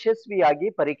ಇದನ್ನ ಯಶಸ್ವಿಯಾಗಿ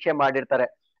ಪರೀಕ್ಷೆ ಮಾಡಿರ್ತಾರೆ.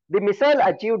 The missile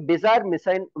achieve desired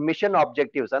mission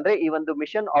objectives, ಅಂದ್ರೆ ಈ ಒಂದು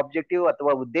ಮಿಷನ್ ಆಬ್ಜೆಕ್ಟಿವ್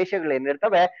ಅಥವಾ ಉದ್ದೇಶಗಳು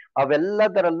ಏನಿರ್ತವೆ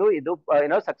ಅವೆಲ್ಲದರಲ್ಲೂ ಇದು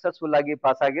ಸಕ್ಸಸ್ಫುಲ್ ಆಗಿ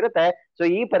ಪಾಸ್ ಆಗಿರುತ್ತೆ. ಸೊ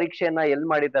ಈ ಪರೀಕ್ಷೆಯನ್ನ ಎಲ್ಲಿ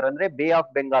ಮಾಡಿದ್ದಾರೆ ಅಂದ್ರೆ ಬೇ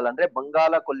ಆಫ್ ಬೆಂಗಾಲ್, ಅಂದ್ರೆ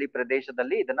ಬಂಗಾಳ ಕೊಲ್ಲಿ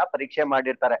ಪ್ರದೇಶದಲ್ಲಿ ಇದನ್ನ ಪರೀಕ್ಷೆ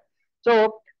ಮಾಡಿರ್ತಾರೆ. So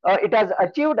it has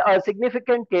achieved a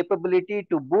significant capability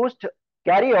to Boost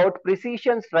carry out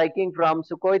precision striking from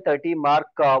Sukhoi 30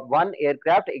 Mark 1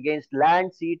 aircraft against land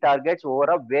sea targets over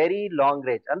a very long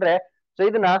range. ಅಂದ್ರೆ ಸೊ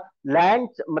ಇದನ್ನ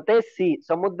ಲ್ಯಾಂಡ್ ಮತ್ತೆ ಸಿ,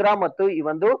 ಸಮುದ್ರ ಮತ್ತು ಈ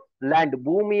ಒಂದು ಲ್ಯಾಂಡ್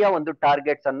ಭೂಮಿಯ ಒಂದು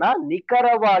ಟಾರ್ಗೆಟ್ಸ್ ಅನ್ನ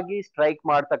ನಿಖರವಾಗಿ ಸ್ಟ್ರೈಕ್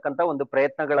ಮಾಡ್ತಕ್ಕಂತ ಒಂದು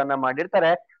ಪ್ರಯತ್ನಗಳನ್ನ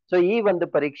ಮಾಡಿರ್ತಾರೆ. ಸೊ ಈ ಒಂದು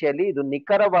ಪರೀಕ್ಷೆಯಲ್ಲಿ ಇದು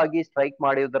ನಿಖರವಾಗಿ ಸ್ಟ್ರೈಕ್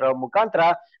ಮಾಡುವುದರ ಮುಖಾಂತರ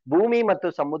ಭೂಮಿ ಮತ್ತು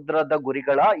ಸಮುದ್ರದ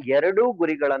ಗುರಿಗಳ 2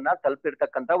 ಗುರಿಗಳನ್ನ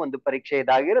ತಲುಪಿರ್ತಕ್ಕಂತ ಒಂದು ಪರೀಕ್ಷೆ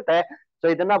ಇದಾಗಿರುತ್ತೆ. ಸೊ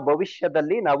ಇದನ್ನ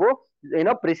ಭವಿಷ್ಯದಲ್ಲಿ ನಾವು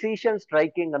ಪ್ರಿಸಿಷನ್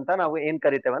ಸ್ಟ್ರೈಕಿಂಗ್ ಅಂತ ನಾವು ಏನ್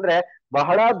ಕರಿತೇವೆ ಅಂದ್ರೆ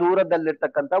ಬಹಳ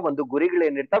ದೂರದಲ್ಲಿರ್ತಕ್ಕಂತ ಒಂದು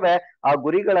ಗುರಿಗಳೇನಿರ್ತವೆ ಆ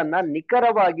ಗುರಿಗಳನ್ನ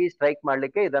ನಿಖರವಾಗಿ ಸ್ಟ್ರೈಕ್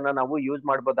ಮಾಡ್ಲಿಕ್ಕೆ ಇದನ್ನ ನಾವು ಯೂಸ್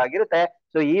ಮಾಡಬಹುದಾಗಿರುತ್ತೆ.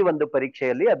 ಸೊ ಈ ಒಂದು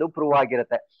ಪರೀಕ್ಷೆಯಲ್ಲಿ ಅದು ಪ್ರೂವ್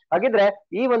ಆಗಿರುತ್ತೆ. ಹಾಗಿದ್ರೆ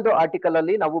ಈ ಒಂದು ಆರ್ಟಿಕಲ್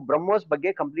ಅಲ್ಲಿ ನಾವು ಬ್ರಹ್ಮೋಸ್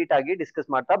ಬಗ್ಗೆ ಕಂಪ್ಲೀಟ್ ಆಗಿ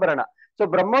ಡಿಸ್ಕಸ್ ಮಾಡ್ತಾ ಬರೋಣ. ಸೊ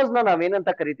ಬ್ರಹ್ಮೋಸ್ ನ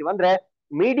ನಾವೇನಂತ ಕರಿತೀವಿ ಅಂದ್ರೆ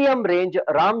medium range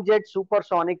Ram jet super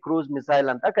sonic cruise missile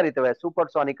ಅಂತ ಕರಿತೇವೆ.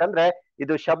 ಸೂಪರ್ ಸಾನಿಕ್ ಅಂದ್ರೆ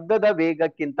ಇದು ಶಬ್ದದ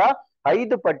ವೇಗಕ್ಕಿಂತ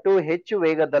 5 ಪಟ್ಟು ಹೆಚ್ಚು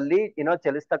ವೇಗದಲ್ಲಿ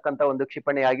ಚಲಿಸ್ತಕ್ಕಂತ ಒಂದು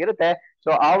ಕ್ಷಿಪಣಿ ಆಗಿರುತ್ತೆ. ಸೊ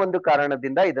ಆ ಒಂದು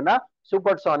ಕಾರಣದಿಂದ ಇದನ್ನ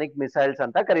ಸೂಪರ್ ಸಾನಿಕ್ ಮಿಸೈಲ್ಸ್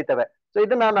ಅಂತ ಕರಿತೇವೆ. ಸೊ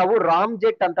ಇದನ್ನ ನಾವು ರಾಮ್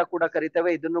ಜೆಟ್ ಅಂತ ಕೂಡ ಕರಿತೇವೆ.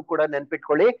 ಇದನ್ನು ಕೂಡ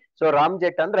ನೆನ್ಪಿಟ್ಕೊಳ್ಳಿ. ಸೊ ರಾಮ್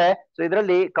ಜೆಟ್ ಅಂದ್ರೆ ಸೊ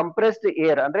ಇದರಲ್ಲಿ ಕಂಪ್ರೆಸ್ಡ್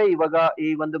ಏರ್, ಅಂದ್ರೆ ಇವಾಗ ಈ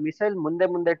ಒಂದು ಮಿಸೈಲ್ ಮುಂದೆ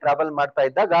ಮುಂದೆ ಟ್ರಾವೆಲ್ ಮಾಡ್ತಾ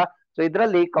ಇದ್ದಾಗ ಸೊ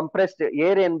ಇದರಲ್ಲಿ ಕಂಪ್ರೆಸ್ಡ್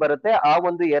ಏರ್ ಏನ್ ಬರುತ್ತೆ ಆ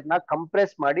ಒಂದು ಏರ್ ನ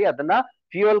ಕಂಪ್ರೆಸ್ ಮಾಡಿ ಅದನ್ನ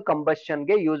ಫ್ಯೂಯಲ್ ಕಂಬಷನ್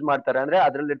ಗೆ ಯೂಸ್ ಮಾಡ್ತಾರೆ. ಅಂದ್ರೆ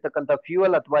ಅದ್ರಲ್ಲಿರ್ತಕ್ಕಂಥ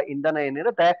ಫ್ಯೂಯಲ್ ಅಥವಾ ಇಂಧನ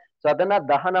ಏನಿರುತ್ತೆ ಸೊ ಅದನ್ನ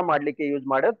ದಹನ ಮಾಡ್ಲಿಕ್ಕೆ ಯೂಸ್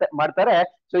ಮಾಡ್ತಾರೆ.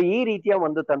 ಸೊ ಈ ರೀತಿಯ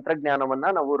ಒಂದು ತಂತ್ರಜ್ಞಾನವನ್ನ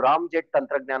ನಾವು ರಾಮ್ ಜೆಟ್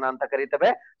ತಂತ್ರಜ್ಞಾನ ಅಂತ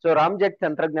ಕರಿತೇವೆ. ಸೊ ರಾಮ್ ಜೆಟ್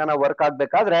ತಂತ್ರಜ್ಞಾನ ವರ್ಕ್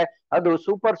ಆಗ್ಬೇಕಾದ್ರೆ ಅದು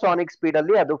ಸೂಪರ್ ಸಾನಿಕ್ ಸ್ಪೀಡ್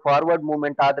ಅಲ್ಲಿ ಅದು ಫಾರ್ವರ್ಡ್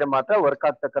ಮೂವ್ಮೆಂಟ್ ಆದ್ರೆ ಮಾತ್ರ ವರ್ಕ್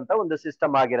ಆಗ್ತಕ್ಕಂತ ಒಂದು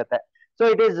ಸಿಸ್ಟಮ್ ಆಗಿರುತ್ತೆ. So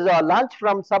it is launch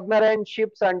from submarine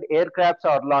ships and air crafts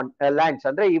R lands.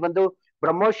 ಅಂದ್ರೆ ಈ ಒಂದು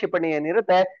ಬ್ರಹ್ಮೋಸ್ ಕ್ಷಿಪಣಿ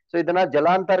ಏನಿರುತ್ತೆ ಸೊ ಇದನ್ನ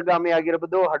ಜಲಾಂತರ್ಗಾಮಿ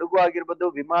ಆಗಿರ್ಬೋದು, ಹಡಗು ಆಗಿರ್ಬೋದು,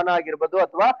 ವಿಮಾನ ಆಗಿರ್ಬೋದು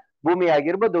ಅಥವಾ ಭೂಮಿ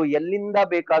ಆಗಿರ್ಬೋದು, ಎಲ್ಲಿಂದ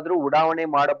ಬೇಕಾದ್ರೂ ಉಡಾವಣೆ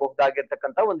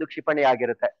ಮಾಡಬಹುದಾಗಿರ್ತಕ್ಕಂಥ ಒಂದು ಕ್ಷಿಪಣಿ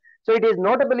ಆಗಿರುತ್ತೆ. So it is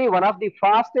ನೋಟಬಲಿ one of the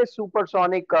fastest super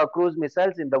sonic cruise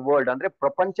missiles in the world. ಅಂದ್ರೆ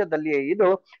ಪ್ರಪಂಚದಲ್ಲಿ ಇದು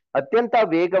ಅತ್ಯಂತ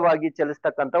ವೇಗವಾಗಿ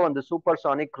ಚಲಿಸ್ತಕ್ಕಂಥ ಒಂದು ಸೂಪರ್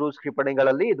ಸಾನಿಕ್ ಕ್ರೂಸ್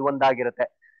ಕ್ಷಿಪಣಿಗಳಲ್ಲಿ ಇದು ಒಂದಾಗಿರುತ್ತೆ.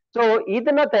 ಸೊ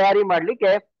ಇದನ್ನ ತಯಾರಿ ಮಾಡ್ಲಿಕ್ಕೆ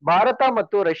ಭಾರತ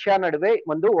ಮತ್ತು ರಷ್ಯಾ ನಡುವೆ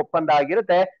ಒಂದು ಒಪ್ಪಂದ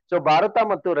ಆಗಿರುತ್ತೆ. ಸೊ ಭಾರತ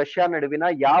ಮತ್ತು ರಷ್ಯಾ ನಡುವಿನ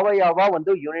ಯಾವ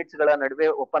ಒಂದು ಯೂನಿಟ್ಸ್ ಗಳ ನಡುವೆ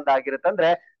ಒಪ್ಪಂದ ಆಗಿರುತ್ತೆ ಅಂದ್ರೆ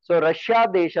ಸೊ ರಷ್ಯಾ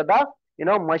ದೇಶದ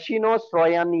ಮಷಿನೋ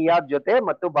ಸ್ಟ್ರೋಯಾನಿಯಾ ಜೊತೆ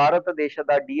ಮತ್ತು ಭಾರತ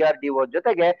ದೇಶದ DRDO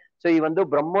ಜೊತೆಗೆ ಸೊ ಈ ಒಂದು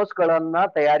ಬ್ರಹ್ಮೋಸ್ ಗಳನ್ನ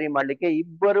ತಯಾರಿ ಮಾಡ್ಲಿಕ್ಕೆ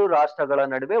 2 ರಾಷ್ಟ್ರಗಳ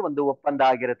ನಡುವೆ ಒಂದು ಒಪ್ಪಂದ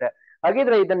ಆಗಿರುತ್ತೆ.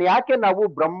 ಹಾಗಿದ್ರೆ ಇದನ್ನ ಯಾಕೆ ನಾವು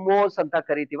ಬ್ರಹ್ಮೋಸ್ ಅಂತ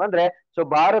ಕರಿತೀವಿ ಅಂದ್ರೆ, ಸೊ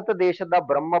ಭಾರತ ದೇಶದ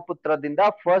ಬ್ರಹ್ಮಪುತ್ರದಿಂದ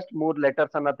ಫಸ್ಟ್ 3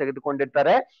 ಲೆಟರ್ಸ್ ಅನ್ನ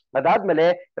ತೆಗೆದುಕೊಂಡಿರ್ತಾರೆ. ಅದಾದ್ಮೇಲೆ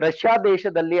ರಷ್ಯಾ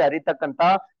ದೇಶದಲ್ಲಿ ಹರಿತಕ್ಕಂತ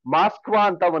ಮಾಸ್ಕ್ವಾ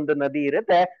ಅಂತ ಒಂದು ನದಿ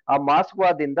ಇರುತ್ತೆ, ಆ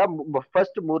ಮಾಸ್ಕ್ವಾದಿಂದ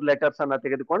ಫಸ್ಟ್ 3 ಲೆಟರ್ಸ್ ಅನ್ನ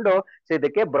ತೆಗೆದುಕೊಂಡು ಸೊ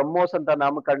ಇದಕ್ಕೆ ಬ್ರಹ್ಮೋಸ್ ಅಂತ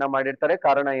ನಾಮಕರಣ ಮಾಡಿರ್ತಾರೆ.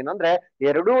 ಕಾರಣ ಏನಂದ್ರೆ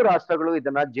ಎರಡೂ ರಾಷ್ಟ್ರಗಳು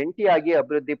ಇದನ್ನ ಜಂಟಿಯಾಗಿ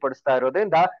ಅಭಿವೃದ್ಧಿ ಪಡಿಸ್ತಾ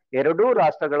ಇರೋದ್ರಿಂದ ಎರಡೂ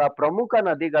ರಾಷ್ಟ್ರಗಳ ಪ್ರಮುಖ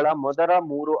ನದಿಗಳ ಮೊದಲ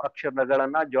 3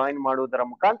 ಅಕ್ಷರಗಳನ್ನ ಜಾಯಿನ್ ಮಾಡುವುದರ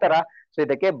ಮುಖಾಂತರ ಸೊ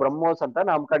ಇದಕ್ಕೆ ಬ್ರಹ್ಮೋಸ್ ಅಂತ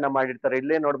ನಾಮಕರಣ ಮಾಡಿರ್ತಾರೆ.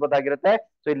 ಇಲ್ಲೇ ನೋಡ್ಬೋದಾಗಿರುತ್ತೆ.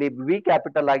 ಸೊ ಇಲ್ಲಿ ವಿ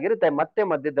ಕ್ಯಾಪಿಟಲ್ ಆಗಿರುತ್ತೆ, ಮತ್ತೆ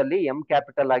ಮಧ್ಯದಲ್ಲಿ ಎಂ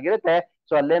ಕ್ಯಾಪಿಟಲ್ ಆಗಿರುತ್ತೆ.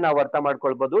 ಸೊ ಅಲ್ಲೇ ನಾವು ಅರ್ಥ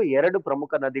ಮಾಡ್ಕೊಳ್ಬಹುದು, ಎರಡು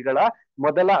ಪ್ರಮುಖ ನದಿಗಳ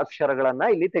ಮೊದಲ ಅಕ್ಷರಗಳನ್ನ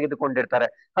ಇಲ್ಲಿ ತೆಗೆದುಕೊಂಡಿರ್ತಾರೆ.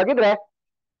 ಹಾಗಿದ್ರೆ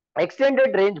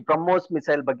ಎಕ್ಸ್ಟೆಂಡೆಡ್ ರೇಂಜ್ ಬ್ರಹ್ಮೋಸ್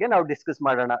ಮಿಸೈಲ್ ಬಗ್ಗೆ ನಾವು ಡಿಸ್ಕಸ್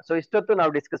ಮಾಡೋಣ. ಸೊ ಇಷ್ಟೊತ್ತು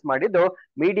ನಾವು ಡಿಸ್ಕಸ್ ಮಾಡಿದ್ದು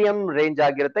ಮೀಡಿಯಂ ರೇಂಜ್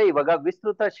ಆಗಿರುತ್ತೆ. ಇವಾಗ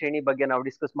ವಿಸ್ತೃತ ಶ್ರೇಣಿ ಬಗ್ಗೆ ನಾವು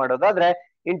ಡಿಸ್ಕಸ್ ಮಾಡೋದಾದ್ರೆ,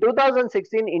 ಇನ್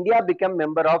 2016 India become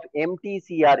member of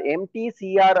MTCR.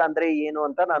 MTCR ಅಂದ್ರೆ ಏನು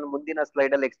ಅಂತ ನಾನು ಮುಂದಿನ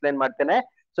ಸ್ಲೈಡ್ ಅಲ್ಲಿ ಎಕ್ಸ್ಪ್ಲೈನ್ ಮಾಡ್ತೇನೆ.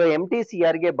 ಸೊ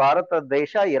MTCR ಗೆ ಭಾರತ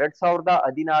ದೇಶ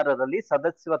 2016ರಲ್ಲಿ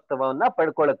ಸದಸ್ಯತ್ವವನ್ನ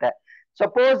ಪಡ್ಕೊಳ್ಳುತ್ತೆ.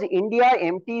 ಸಪೋಸ್ ಇಂಡಿಯಾ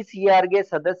MTCR ಗೆ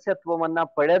ಸದಸ್ಯತ್ವವನ್ನ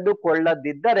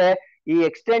ಪಡೆದುಕೊಳ್ಳದಿದ್ದರೆ ಈ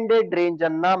ಎಕ್ಸ್ಟೆಂಡೆಡ್ ರೇಂಜ್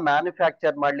ಅನ್ನ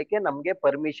ಮ್ಯಾನುಫ್ಯಾಕ್ಚರ್ ಮಾಡ್ಲಿಕ್ಕೆ ನಮ್ಗೆ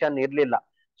ಪರ್ಮಿಷನ್ ಇರ್ಲಿಲ್ಲ.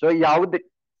 ಸೊ ಯಾವುದೇ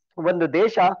ಒಂದು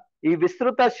ದೇಶ ಈ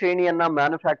ವಿಸ್ತೃತ ಶ್ರೇಣಿಯನ್ನ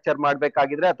ಮ್ಯಾನುಫ್ಯಾಕ್ಚರ್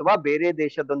ಮಾಡ್ಬೇಕಾಗಿದ್ರೆ ಅಥವಾ ಬೇರೆ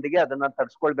ದೇಶದೊಂದಿಗೆ ಅದನ್ನ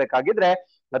ತರಿಸ್ಕೊಳ್ಬೇಕಾಗಿದ್ರೆ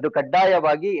ಅದು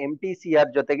ಕಡ್ಡಾಯವಾಗಿ MTCR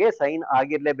ಜೊತೆಗೆ ಸೈನ್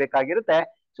ಆಗಿರ್ಲೇಬೇಕಾಗಿರುತ್ತೆ.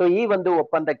 ಸೊ ಈ ಒಂದು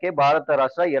ಒಪ್ಪಂದಕ್ಕೆ ಭಾರತ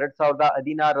ರಾಷ್ಟ್ರ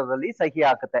 2016ರಲ್ಲಿ ಸಹಿ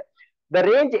ಹಾಕುತ್ತೆ. The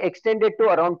range extended to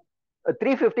around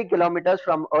 350 kilometres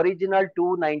from original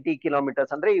 290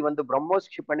 kilometres. ಅಂದ್ರೆ ಈ ಒಂದು ಬ್ರಹ್ಮೋಸ್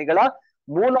ಕ್ಷಿಪಣಿಗಳ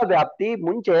ಮೂಲ ವ್ಯಾಪ್ತಿ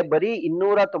ಮುಂಚೆ ಬರೀ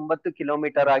 290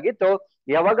 ಕಿಲೋಮೀಟರ್ ಆಗಿತ್ತು.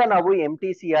 ಯಾವಾಗ ನಾವು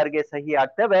MTCR ಗೆ ಸಹಿ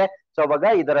ಹಾಕ್ತೇವೆ ಸೊ ಅವಾಗ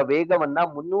ಇದರ ವೇಗವನ್ನ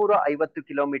 350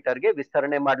 ಕಿಲೋಮೀಟರ್ಗೆ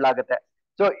ವಿಸ್ತರಣೆ ಮಾಡಲಾಗುತ್ತೆ.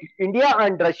 So India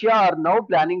and Russia are now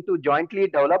planning to jointly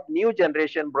develop new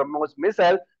generation BrahMos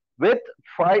missile with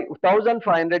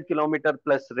 1500 kilometre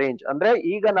plus range. ಅಂದ್ರೆ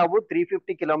ಈಗ ನಾವು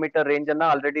 350 ಕಿಲೋಮೀಟರ್ ರೇಂಜ್ ಅನ್ನ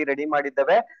ಆಲ್ರೆಡಿ ರೆಡಿ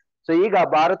ಮಾಡಿದ್ದೇವೆ. ಸೊ ಈಗ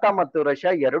ಭಾರತ ಮತ್ತು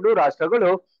ರಷ್ಯಾ ಎರಡೂ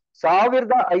ರಾಷ್ಟ್ರಗಳು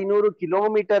 1500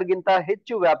 ಕಿಲೋಮೀಟರ್ ಗಿಂತ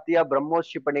ಹೆಚ್ಚು ವ್ಯಾಪ್ತಿಯ ಬ್ರಹ್ಮೋಸ್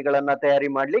ಕ್ಷಿಪಣಿಗಳನ್ನ ತಯಾರಿ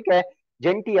ಮಾಡ್ಲಿಕ್ಕೆ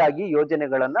ಜಂಟಿಯಾಗಿ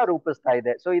ಯೋಜನೆಗಳನ್ನ ರೂಪಿಸ್ತಾ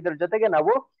ಇದೆ. ಸೊ ಇದ್ರ ಜೊತೆಗೆ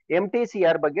ನಾವು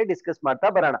MTCR ಬಗ್ಗೆ ಡಿಸ್ಕಸ್ ಮಾಡ್ತಾ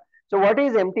ಬರೋಣ. ಸೊ ವಾಟ್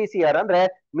ಈಸ್ MTCR ಅಂದ್ರೆ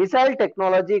ಮಿಸೈಲ್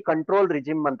ಟೆಕ್ನಾಲಜಿ ಕಂಟ್ರೋಲ್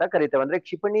ರಿಜಿಮ್ ಅಂತ ಕರಿತೇವೆ. ಅಂದ್ರೆ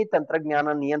ಕ್ಷಿಪಣಿ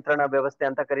ತಂತ್ರಜ್ಞಾನ ನಿಯಂತ್ರಣ ವ್ಯವಸ್ಥೆ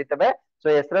ಅಂತ ಕರಿತೇವೆ. ಸೊ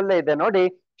ಹೆಸರಲ್ಲೇ ಇದೆ ನೋಡಿ,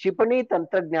 ಕ್ಷಿಪಣಿ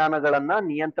ತಂತ್ರಜ್ಞಾನಗಳನ್ನ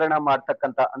ನಿಯಂತ್ರಣ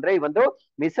ಮಾಡ್ತಕ್ಕಂತ ಅಂದ್ರೆ ಈ ಒಂದು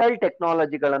ಮಿಸೈಲ್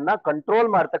ಟೆಕ್ನಾಲಜಿಗಳನ್ನ ಕಂಟ್ರೋಲ್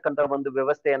ಮಾಡ್ತಕ್ಕಂತ ಒಂದು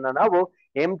ವ್ಯವಸ್ಥೆಯನ್ನ ನಾವು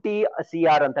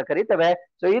MTCR ಅಂತ ಕರಿತೇವೆ.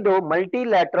 ಸೊ ಇದು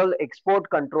ಮಲ್ಟಿಲ್ಯಾಟ್ರಲ್ ಎಕ್ಸ್ಪೋರ್ಟ್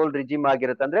ಕಂಟ್ರೋಲ್ ರಿಜಿಮ್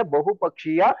ಆಗಿರುತ್ತೆ. ಅಂದ್ರೆ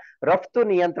ಬಹುಪಕ್ಷೀಯ ರಫ್ತು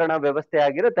ನಿಯಂತ್ರಣ ವ್ಯವಸ್ಥೆ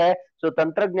ಆಗಿರುತ್ತೆ. ಸೊ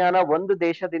ತಂತ್ರಜ್ಞಾನ ಒಂದು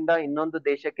ದೇಶದಿಂದ ಇನ್ನೊಂದು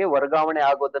ದೇಶಕ್ಕೆ ವರ್ಗಾವಣೆ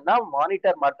ಆಗೋದನ್ನ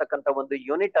ಮಾನಿಟರ್ ಮಾಡ್ತಕ್ಕಂತ ಒಂದು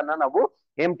ಯೂನಿಟ್ ಅನ್ನ ನಾವು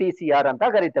MTCR ಅಂತ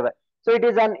ಕರಿತೇವೆ. So it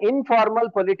is an informal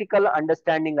political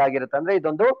understanding ಆಗಿರುತ್ತೆ. ಅಂದ್ರೆ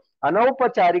ಇದೊಂದು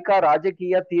ಅನೌಪಚಾರಿಕ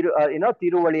ರಾಜಕೀಯ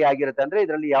ತಿರುವಳಿ ಆಗಿರುತ್ತೆ. ಅಂದ್ರೆ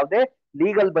ಇದರಲ್ಲಿ ಯಾವುದೇ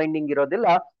ಲೀಗಲ್ ಬೈಂಡಿಂಗ್ ಇರೋದಿಲ್ಲ,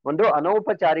 ಒಂದು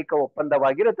ಅನೌಪಚಾರಿಕ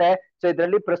ಒಪ್ಪಂದವಾಗಿರುತ್ತೆ. ಸೊ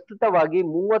ಇದರಲ್ಲಿ ಪ್ರಸ್ತುತವಾಗಿ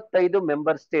 35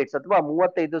 ಮೆಂಬರ್ ಸ್ಟೇಟ್ಸ್ ಅಥವಾ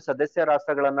 35 ಸದಸ್ಯ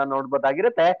ರಾಷ್ಟ್ರಗಳನ್ನ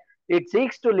ನೋಡ್ಬೋದಾಗಿರುತ್ತೆ. It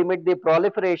seeks to limit the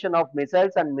proliferation of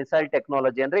missiles and missile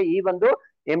technology. ಅಂದ್ರೆ ಈ ಒಂದು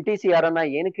MTCR ಅನ್ನ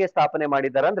ಏನಕ್ಕೆ ಸ್ಥಾಪನೆ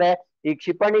ಮಾಡಿದ್ದಾರೆ ಅಂದ್ರೆ ಈ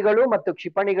ಕ್ಷಿಪಣಿಗಳು ಮತ್ತು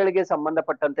ಕ್ಷಿಪಣಿಗಳಿಗೆ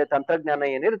ಸಂಬಂಧಪಟ್ಟಂತೆ ತಂತ್ರಜ್ಞಾನ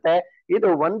ಏನಿರುತ್ತೆ ಇದು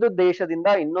ಒಂದು ದೇಶದಿಂದ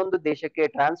ಇನ್ನೊಂದು ದೇಶಕ್ಕೆ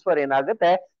ಟ್ರಾನ್ಸ್ಫರ್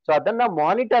ಏನಾಗುತ್ತೆ ಸೊ ಅದನ್ನ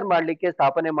ಮಾನಿಟರ್ ಮಾಡ್ಲಿಕ್ಕೆ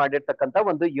ಸ್ಥಾಪನೆ ಮಾಡಿರ್ತಕ್ಕಂತ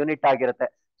ಒಂದು ಯೂನಿಟ್ ಆಗಿರುತ್ತೆ.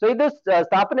 ಸೊ ಇದು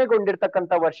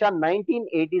ಸ್ಥಾಪನೆಗೊಂಡಿರ್ತಕ್ಕಂಥ ವರ್ಷ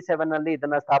 1987 ನಲ್ಲಿ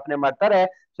ಇದನ್ನ ಸ್ಥಾಪನೆ ಮಾಡ್ತಾರೆ.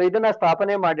 ಸೊ ಇದನ್ನ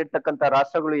ಸ್ಥಾಪನೆ ಮಾಡಿರ್ತಕ್ಕಂಥ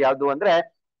ರಾಷ್ಟ್ರಗಳು ಯಾವ್ದು ಅಂದ್ರೆ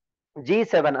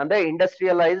G7 ಅಂದ್ರೆ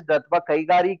ಇಂಡಸ್ಟ್ರಿಯಲೈಸ್ಡ್ ಅಥವಾ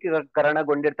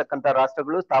ಕೈಗಾರಿಕೀಕರಣಗೊಂಡಿರ್ತಕ್ಕಂಥ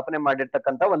ರಾಷ್ಟ್ರಗಳು ಸ್ಥಾಪನೆ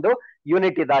ಮಾಡಿರ್ತಕ್ಕಂಥ ಒಂದು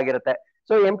ಯೂನಿಟ್ ಇದಾಗಿರುತ್ತೆ.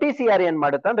 ಸೊ MTCR ಏನ್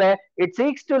ಮಾಡುತ್ತೆ ಅಂದ್ರೆ it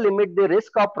seeks to limit the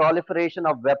risk of proliferation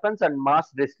of weapons and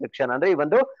mass destruction. ಅಂದ್ರೆ ಈ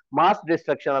ಒಂದು ಮಾಸ್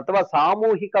ಡಿಸ್ಟ್ರಕ್ಷನ್ ಅಥವಾ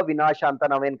ಸಾಮೂಹಿಕ ವಿನಾಶ ಅಂತ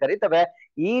ನಾವೇನ್ ಕರಿತೇವೆ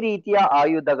ಈ ರೀತಿಯ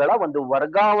ಆಯುಧಗಳ ಒಂದು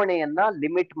ವರ್ಗಾವಣೆಯನ್ನ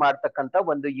ಲಿಮಿಟ್ ಮಾಡ್ತಕ್ಕಂತ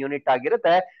ಒಂದು ಯೂನಿಟ್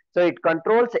ಆಗಿರುತ್ತೆ. So it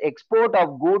controls export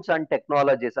of goods and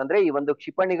technologies. ಅಂದ್ರೆ ಈ ಒಂದು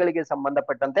ಕ್ಷಿಪಣಿಗಳಿಗೆ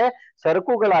ಸಂಬಂಧಪಟ್ಟಂತೆ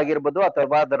ಸರಕುಗಳಾಗಿರ್ಬೋದು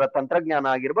ಅಥವಾ ಅದರ ತಂತ್ರಜ್ಞಾನ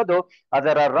ಆಗಿರ್ಬೋದು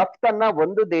ಅದರ ರಫ್ತನ್ನ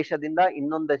ಒಂದು ದೇಶದಿಂದ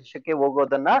ಇನ್ನೊಂದು ದೇಶಕ್ಕೆ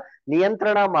ಹೋಗೋದನ್ನ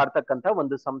ನಿಯಂತ್ರಣ ಮಾಡ್ತಕ್ಕಂತ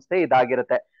ಒಂದು ಸಂಸ್ಥೆ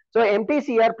ಇದಾಗಿರುತ್ತೆ. So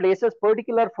MTCR places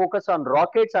particular focus on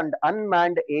rockets and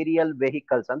unmanned aerial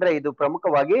vehicles. ಅಂದ್ರೆ ಇದು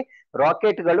ಪ್ರಮುಖವಾಗಿ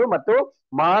ರಾಕೆಟ್ಗಳು ಮತ್ತು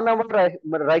ಮಾನವ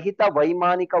ರಹಿತ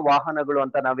ವೈಮಾನಿಕ ವಾಹನಗಳು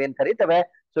ಅಂತ ನಾವೇನ್ ಕರಿತೇವೆ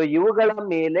ಸೊ ಇವುಗಳ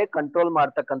ಮೇಲೆ ಕಂಟ್ರೋಲ್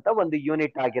ಮಾಡ್ತಕ್ಕಂತ ಒಂದು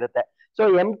ಯೂನಿಟ್ ಆಗಿರುತ್ತೆ. ಸೊ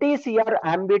MTCR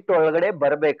ಆಂಬಿಟ್ ಒಳಗಡೆ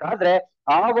ಬರಬೇಕಾದ್ರೆ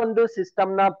ಆ ಒಂದು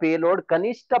ಸಿಸ್ಟಮ್ ನ ಪೇಲೋಡ್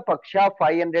ಕನಿಷ್ಠ ಪಕ್ಷ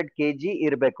 500 kg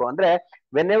ಇರಬೇಕು. ಅಂದ್ರೆ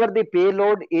when ever the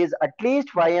payload is at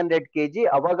least 500 kg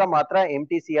ಅವಾಗ ಮಾತ್ರ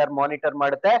MTCR ಮಾನಿಟರ್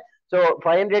ಮಾಡುತ್ತೆ. ಸೊ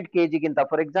 500 kg ಗಿಂತ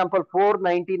ಫಾರ್ ಎಕ್ಸಾಂಪಲ್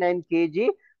 499 kg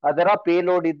ಅದರ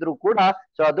ಪೇಲೋಡ್ ಇದ್ರೂ ಕೂಡ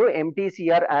ಸೊ ಅದು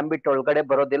MTCR ಆಂಬಿಟ್ ಒಳಗಡೆ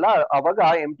ಬರೋದಿಲ್ಲ. ಅವಾಗ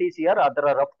MTCR ಅದರ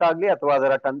ರಫ್ತಾಗ್ಲಿ ಅಥವಾ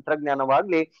ಅದರ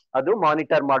ತಂತ್ರಜ್ಞಾನವಾಗ್ಲಿ ಅದು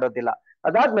ಮಾನಿಟರ್ ಮಾಡೋದಿಲ್ಲ.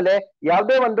 ಅದಾದ್ಮೇಲೆ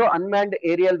ಯಾವುದೇ ಒಂದು ಅನ್ಮ್ಯಾನ್ಡ್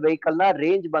ಏರಿಯಲ್ ವೆಹಿಕಲ್ ನ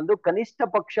ರೇಂಜ್ ಬಂದು ಕನಿಷ್ಠ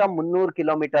ಪಕ್ಷ 300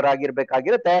 ಕಿಲೋಮೀಟರ್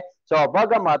ಆಗಿರ್ಬೇಕಾಗಿರುತ್ತೆ. ಸೊ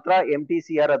ಅವಾಗ ಮಾತ್ರ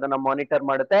MTCR ಅದನ್ನ ಮಾನಿಟರ್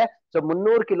ಮಾಡುತ್ತೆ. ಸೊ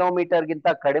 300 ಕಿಲೋಮೀಟರ್ ಗಿಂತ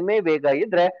ಕಡಿಮೆ ವೇಗ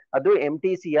ಇದ್ರೆ ಅದು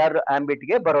MTCR ಆಂಬಿಟ್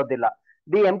ಗೆ ಬರೋದಿಲ್ಲ.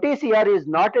 The MTCR is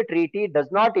not a treaty, does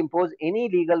not impose any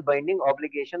legal binding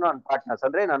obligation on partners.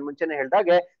 ಅಂದ್ರೆ ನಾನು ಮುಂಚೆನೆ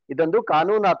ಹೇಳಿದಾಗೆ ಇದೊಂದು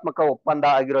ಕಾನೂನಾತ್ಮಕ ಒಪ್ಪಂದ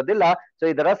ಆಗಿರೋದಿಲ್ಲ. ಸೊ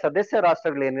ಇದರ ಸದಸ್ಯ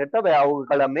ರಾಷ್ಟ್ರಗಳು ಏನಿರ್ತವೆ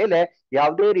ಅವುಗಳ ಮೇಲೆ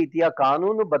ಯಾವುದೇ ರೀತಿಯ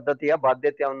ಕಾನೂನು ಬದ್ಧತೆಯ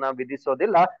ಬಾಧ್ಯತೆಯನ್ನ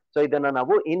ವಿಧಿಸೋದಿಲ್ಲ. ಸೊ ಇದನ್ನ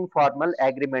ನಾವು ಇನ್ಫಾರ್ಮಲ್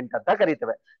ಅಗ್ರಿಮೆಂಟ್ ಅಂತ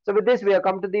ಕರಿತೇವೆ. So with this we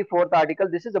come to the fourth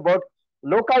article. This is about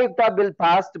Lokayukta bill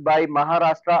passed by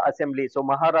Maharashtra assembly. So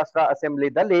Maharashtra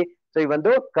ಅಸೆಂಬ್ಲಿದಲ್ಲಿ so ಈ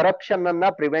ಒಂದು ಕರಪ್ಷನ್ ಅನ್ನ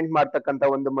ಪ್ರಿವೆಂಟ್ ಮಾಡ್ತಕ್ಕಂತ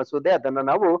ಒಂದು ಮಸೂದೆ, ಅದನ್ನ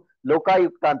ನಾವು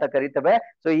ಲೋಕಾಯುಕ್ತ ಅಂತ ಕರಿತೇವೆ.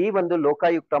 ಸೊ ಈ ಒಂದು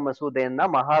ಲೋಕಾಯುಕ್ತ ಮಸೂದೆಯನ್ನ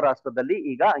ಮಹಾರಾಷ್ಟ್ರದಲ್ಲಿ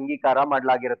ಈಗ ಅಂಗೀಕಾರ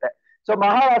ಮಾಡಲಾಗಿರುತ್ತೆ. So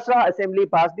Maharashtra assembly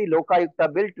pass the Lokayukta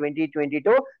bill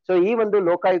 2022. So ಈ ಒಂದು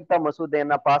ಲೋಕಾಯುಕ್ತ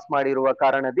ಮಸೂದೆಯನ್ನ ಪಾಸ್ ಮಾಡಿರುವ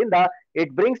ಕಾರಣದಿಂದ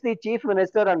it brings the chief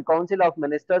minister and council of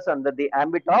ministers under the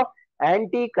ಆಂಬಿಟ್ of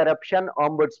aunty corruption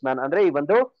ಆಂಬುಡ್ಸ್ಮನ್. ಅಂದ್ರೆ ಈ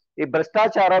ಒಂದು ಈ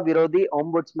ಭ್ರಷ್ಟಾಚಾರ ವಿರೋಧಿ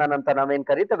ಆಂಬುಡ್ಸ್ಮನ್ ಅಂತ ನಾವೇನ್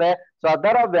ಕರಿತೇವೆ. ಸೊ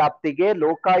ಅದರ ವ್ಯಾಪ್ತಿಗೆ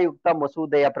ಲೋಕಾಯುಕ್ತ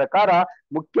ಮಸೂದೆಯ ಪ್ರಕಾರ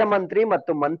ಮುಖ್ಯಮಂತ್ರಿ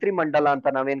ಮತ್ತು ಮಂತ್ರಿ ಮಂಡಲ ಅಂತ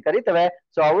ನಾವೇನ್ ಕರಿತೇವೆ.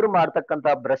 ಸೊ ಅವ್ರು ಮಾಡ್ತಕ್ಕಂತ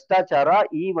ಭ್ರಷ್ಟಾಚಾರ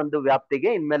ಈ ಒಂದು ವ್ಯಾಪ್ತಿಗೆ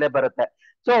ಇನ್ಮೇಲೆ ಬರುತ್ತೆ.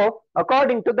 So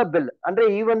according to the bill, ಅಂದ್ರೆ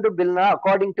ಈ ಒಂದು ಬಿಲ್ ನ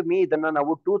ಅಕಾರ್ಡಿಂಗ್ ಟು ಮೀ ಇದನ್ನ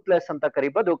ನಾವು ಟೂತ್ಲೆಸ್ ಅಂತ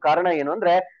ಕರಿಬಹುದು. ಕಾರಣ ಏನು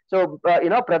ಅಂದ್ರೆ ಸೊ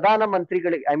ಪ್ರಧಾನ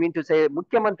ಮಂತ್ರಿಗಳಿಗೆ ಐ ಮೀನ್ ಟು ಸೇ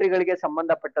ಮುಖ್ಯಮಂತ್ರಿಗಳಿಗೆ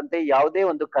ಸಂಬಂಧಪಟ್ಟಂತೆ ಯಾವುದೇ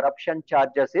ಒಂದು ಕರಪ್ಷನ್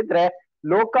ಚಾರ್ಜಸ್ ಇದ್ರೆ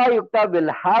Lokayukta will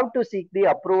have to seek the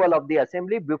approval of the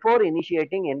assembly before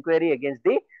initiating inquiry against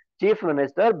the chief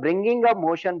minister, bringing a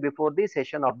motion before the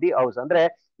session of the house. ಅಂದ್ರೆ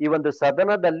ಈ ಒಂದು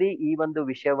ಸದನದಲ್ಲಿ ಈ ಒಂದು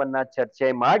ವಿಷಯವನ್ನ ಚರ್ಚೆ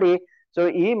ಮಾಡಿ ಸೊ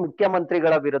ಈ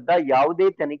ಮುಖ್ಯಮಂತ್ರಿಗಳ ವಿರುದ್ಧ ಯಾವುದೇ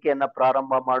ತನಿಖೆಯನ್ನ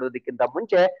ಪ್ರಾರಂಭ ಮಾಡೋದಕ್ಕಿಂತ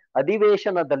ಮುಂಚೆ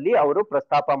ಅಧಿವೇಶನದಲ್ಲಿ ಅವರು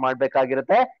ಪ್ರಸ್ತಾಪ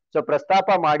ಮಾಡ್ಬೇಕಾಗಿರುತ್ತೆ. ಸೊ ಪ್ರಸ್ತಾಪ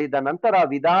ಮಾಡಿದ ನಂತರ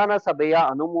ವಿಧಾನಸಭೆಯ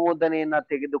ಅನುಮೋದನೆಯನ್ನ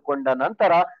ತೆಗೆದುಕೊಂಡ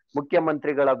ನಂತರ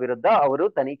ಮುಖ್ಯಮಂತ್ರಿಗಳ ವಿರುದ್ಧ ಅವರು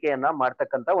ತನಿಖೆಯನ್ನ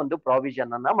ಮಾಡ್ತಕ್ಕಂತ ಒಂದು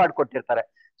ಪ್ರಾವಿಷನ್ ಅನ್ನ ಮಾಡ್ಕೊಟ್ಟಿರ್ತಾರೆ.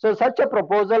 So such a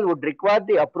proposal wood require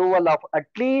the approval of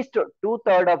at least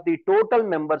 2/3 of the total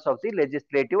members of the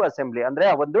legislative assembly. ಅಂದ್ರೆ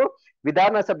ಆ ಒಂದು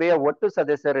ವಿಧಾನಸಭೆಯ ಒಟ್ಟು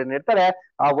ಸದಸ್ಯರು ಏನಿರ್ತಾರೆ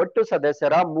ಆ ಒಟ್ಟು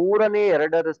ಸದಸ್ಯರ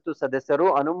 2/3 ಸದಸ್ಯರು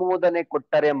ಅನುಮೋದನೆ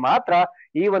ಕೊಟ್ಟರೆ ಮಾತ್ರ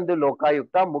ಈ ಒಂದು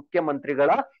ಲೋಕಾಯುಕ್ತ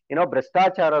ಮುಖ್ಯಮಂತ್ರಿಗಳ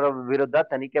ಭ್ರಷ್ಟಾಚಾರದ ವಿರುದ್ಧ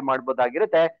ತನಿಖೆ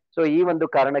ಮಾಡಬಹುದಾಗಿರುತ್ತೆ. ಸೊ ಈ ಒಂದು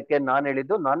ಕಾರಣಕ್ಕೆ ನಾನು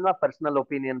ಹೇಳಿದ್ದು ನನ್ನ ಪರ್ಸನಲ್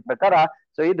ಒಪಿನಿಯನ್ ಪ್ರಕಾರ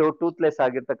ಸೊ ಇದು ಟೂತ್ಲೆಸ್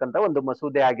ಆಗಿರ್ತಕ್ಕಂಥ ಒಂದು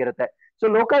ಮಸೂದೆ ಆಗಿರುತ್ತೆ. So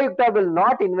Lokayukta will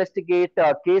not investigate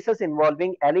cases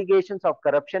involving allegations of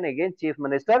corruption against chief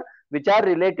minister which are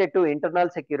related to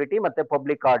internal security ಮತ್ತೆ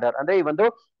ಪಬ್ಲಿಕ್ ಆರ್ಡರ್. ಅಂದ್ರೆ ಈ ಒಂದು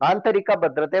ಆಂತರಿಕ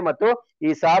ಭದ್ರತೆ ಮತ್ತು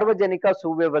ಈ ಸಾರ್ವಜನಿಕ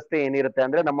ಸುವ್ಯವಸ್ಥೆ ಏನಿರುತ್ತೆ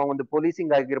ಅಂದ್ರೆ ನಮ್ಮ ಒಂದು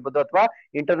ಪೊಲೀಸಿಂಗ್ ಆಗಿರ್ಬೋದು ಅಥವಾ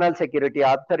ಇಂಟರ್ನಲ್ ಸೆಕ್ಯೂರಿಟಿ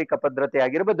ಆಂತರಿಕ ಭದ್ರತೆ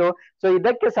ಆಗಿರ್ಬೋದು. ಸೊ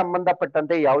ಇದಕ್ಕೆ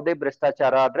ಸಂಬಂಧಪಟ್ಟಂತೆ ಯಾವುದೇ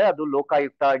ಭ್ರಷ್ಟಾಚಾರ ಆದ್ರೆ ಅದು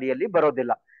ಲೋಕಾಯುಕ್ತ ಅಡಿಯಲ್ಲಿ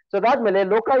ಬರೋದಿಲ್ಲ. ಸೊ ಅದಾದ್ಮೇಲೆ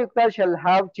Lokayukta shell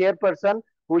have chairperson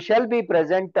who shall be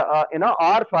present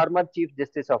or former chief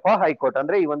justice of a high court.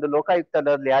 ಅಂದ್ರೆ ಈ ಒಂದು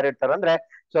ಲೋಕಾಯುಕ್ತದಲ್ಲಿ ಯಾರು ಇರ್ತಾರೆ ಅಂದ್ರೆ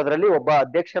ಸೊ ಅದರಲ್ಲಿ ಒಬ್ಬ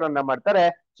ಅಧ್ಯಕ್ಷರನ್ನ ಮಾಡ್ತಾರೆ.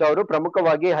 ಸೊ ಅವರು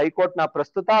ಪ್ರಮುಖವಾಗಿ ಹೈಕೋರ್ಟ್ ನ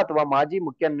ಪ್ರಸ್ತುತ ಅಥವಾ ಮಾಜಿ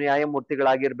ಮುಖ್ಯ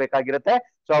ನ್ಯಾಯಮೂರ್ತಿಗಳಾಗಿರ್ಬೇಕಾಗಿರುತ್ತೆ.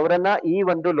 ಸೊ ಅವರನ್ನ ಈ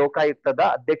ಒಂದು ಲೋಕಾಯುಕ್ತದ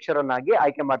ಅಧ್ಯಕ್ಷರನ್ನಾಗಿ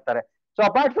ಆಯ್ಕೆ ಮಾಡ್ತಾರೆ. So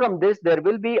apart from this there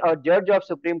will be a judge of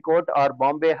supreme court are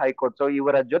Bombay high court. So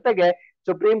ಇವರ ಜೊತೆಗೆ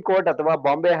ಸುಪ್ರೀಂ ಕೋರ್ಟ್ ಅಥವಾ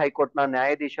ಬಾಂಬೆ ಹೈಕೋರ್ಟ್ ನ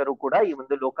ನ್ಯಾಯಾಧೀಶರು ಕೂಡ ಈ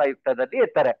ಒಂದು ಲೋಕಾಯುಕ್ತದಲ್ಲಿ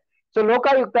ಇರ್ತಾರೆ. So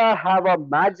Lokayukta have a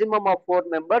maximum of 4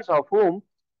 members of whom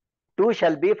 2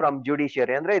 shall be from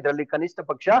judiciary. ಅಂದ್ರೆ ಇದರಲ್ಲಿ ಕನಿಷ್ಠ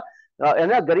ಪಕ್ಷ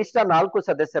ಗರಿಷ್ಠ 4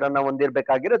 ಸದಸ್ಯರನ್ನ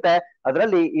ಹೊಂದಿರಬೇಕಾಗಿರುತ್ತೆ.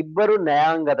 ಅದರಲ್ಲಿ 2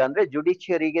 ನ್ಯಾಯಾಂಗದ ಅಂದ್ರೆ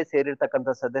ಜುಡಿಷಿಯರಿಗೆ ಸೇರಿರ್ತಕ್ಕಂಥ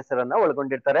ಸದಸ್ಯರನ್ನ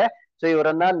ಒಳಗೊಂಡಿರ್ತಾರೆ. ಸೊ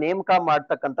ಇವರನ್ನ ನೇಮಕ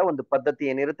ಮಾಡ್ತಕ್ಕಂಥ ಒಂದು ಪದ್ಧತಿ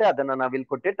ಏನಿರುತ್ತೆ ಅದನ್ನ ನಾವಿಲ್ಲಿ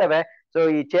ಕೊಟ್ಟಿರ್ತೇವೆ. ಸೊ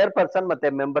ಈ ಚೇರ್ಪರ್ಸನ್ ಮತ್ತೆ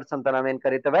ಮೆಂಬರ್ಸ್ ಅಂತ ನಾವೇನ್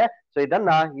ಕರಿತೇವೆ. ಸೊ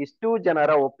ಇದನ್ನ ಇಷ್ಟು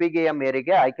ಜನರ ಒಪ್ಪಿಗೆಯ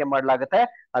ಮೇರೆಗೆ ಆಯ್ಕೆ ಮಾಡಲಾಗುತ್ತೆ.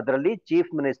 ಅದರಲ್ಲಿ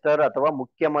ಚೀಫ್ ಮಿನಿಸ್ಟರ್ ಅಥವಾ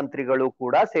ಮುಖ್ಯಮಂತ್ರಿಗಳು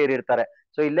ಕೂಡ ಸೇರಿರ್ತಾರೆ.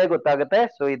 ಸೊ ಇಲ್ಲೇ ಗೊತ್ತಾಗುತ್ತೆ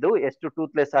ಸೊ ಇದು ಎಷ್ಟು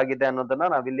ಟೂತ್ಲೆಸ್ ಆಗಿದೆ ಅನ್ನೋದನ್ನ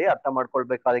ನಾವಿಲ್ಲಿ ಅರ್ಥ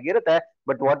ಮಾಡ್ಕೊಳ್ಬೇಕಾಗಿರುತ್ತೆ.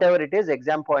 But what ever it is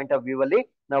exam point of view ಅಲ್ಲಿ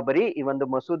ನಾವು ಬರೀ ಈ ಒಂದು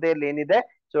ಮಸೂದೆಯಲ್ಲಿ ಏನಿದೆ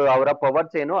ಸೊ ಅವರ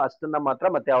ಪವರ್ಸ್ ಏನು ಅಷ್ಟನ್ನ ಮಾತ್ರ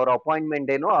ಮತ್ತೆ ಅವರ ಅಪಾಯಿಂಟ್ಮೆಂಟ್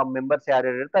ಏನು ಆ ಮೆಂಬರ್ಸ್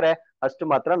ಯಾರು ಇರ್ತಾರೆ ಅಷ್ಟು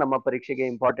ಮಾತ್ರ ನಮ್ಮ ಪರೀಕ್ಷೆಗೆ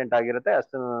ಇಂಪಾರ್ಟೆಂಟ್ ಆಗಿರುತ್ತೆ.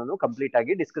 ಅಷ್ಟನ್ನು ನಾನು ಕಂಪ್ಲೀಟ್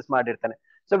ಆಗಿ discuss ಮಾಡಿರ್ತೇನೆ.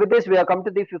 So with this we have come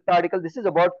to the 5th article. This is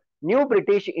about new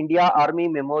British India army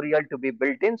memorial to B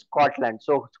built in Scotland.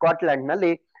 So Scotland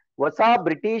ನಲ್ಲಿ ಹೊಸ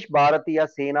ಬ್ರಿಟಿಷ್ ಭಾರತೀಯ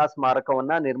ಸೇನಾ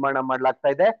ಸ್ಮಾರಕವನ್ನ ನಿರ್ಮಾಣ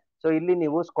ಮಾಡಲಾಗ್ತಾ ಇದೆ. ಸೊ ಇಲ್ಲಿ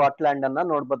ನೀವು ಸ್ಕಾಟ್ಲ್ಯಾಂಡ್ ಅನ್ನ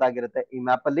ನೋಡ್ಬೋದಾಗಿರುತ್ತೆ ಈ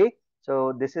ಮ್ಯಾಪ್ ಅಲ್ಲಿ. So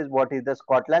this is what is the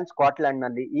Scotland. Scotland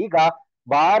ನಲ್ಲಿ ಈಗ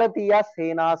ಭಾರತೀಯ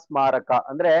ಸೇನಾ ಸ್ಮಾರಕ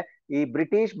ಅಂದ್ರೆ ಈ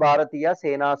ಬ್ರಿಟಿಷ್ ಭಾರತೀಯ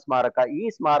ಸೇನಾ ಸ್ಮಾರಕ, ಈ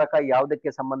ಸ್ಮಾರಕ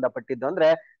ಯಾವುದಕ್ಕೆ ಸಂಬಂಧಪಟ್ಟಿದ್ದು ಅಂದ್ರೆ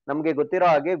ನಮ್ಗೆ ಗೊತ್ತಿರೋ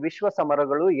ಹಾಗೆ ವಿಶ್ವ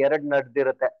ಸಮರಗಳು 2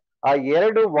 ನಡೆದಿರುತ್ತೆ. ಆ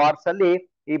 2 ವಾರ್ಸ್ ಅಲ್ಲಿ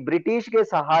ಈ ಬ್ರಿಟಿಷ್ಗೆ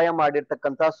ಸಹಾಯ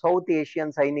ಮಾಡಿರ್ತಕ್ಕಂಥ ಸೌತ್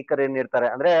ಏಷ್ಯನ್ ಸೈನಿಕರು ಏನಿರ್ತಾರೆ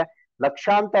ಅಂದ್ರೆ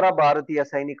ಲಕ್ಷಾಂತರ ಭಾರತೀಯ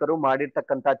ಸೈನಿಕರು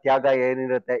ಮಾಡಿರ್ತಕ್ಕಂಥ ತ್ಯಾಗ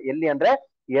ಏನಿರುತ್ತೆ ಎಲ್ಲಿ ಅಂದ್ರೆ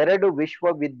 2 ವಿಶ್ವ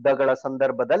ಯುದ್ಧಗಳ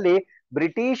ಸಂದರ್ಭದಲ್ಲಿ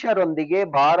ಬ್ರಿಟಿಷರೊಂದಿಗೆ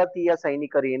ಭಾರತೀಯ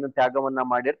ಸೈನಿಕರು ಏನು ತ್ಯಾಗವನ್ನ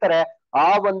ಮಾಡಿರ್ತಾರೆ ಆ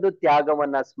ಒಂದು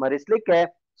ತ್ಯಾಗವನ್ನ ಸ್ಮರಿಸಲಿಕ್ಕೆ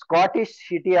ಸ್ಕಾಟಿಷ್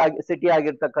ಸಿಟಿ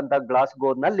ಆಗಿರ್ತಕ್ಕಂಥ ಗ್ಲಾಸ್ಗೋ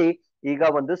ನಲ್ಲಿ ಈಗ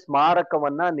ಒಂದು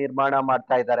ಸ್ಮಾರಕವನ್ನ ನಿರ್ಮಾಣ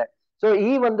ಮಾಡ್ತಾ ಇದ್ದಾರೆ. ಸೊ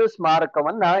ಈ ಒಂದು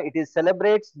ಸ್ಮಾರಕವನ್ನ it is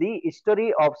celebrates the history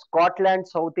of Scotland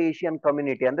south Asian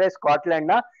community, ಅಂದ್ರೆ ಸ್ಕಾಟ್ಲೆಂಡ್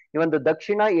ನ ಈ ಒಂದು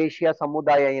ದಕ್ಷಿಣ ಏಷ್ಯಾ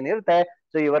ಸಮುದಾಯ ಏನಿರುತ್ತೆ,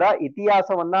 ಸೊ ಇವರ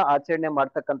ಇತಿಹಾಸವನ್ನ ಆಚರಣೆ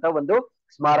ಮಾಡ್ತಕ್ಕಂತ ಒಂದು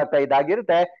ಸ್ಮಾರಕ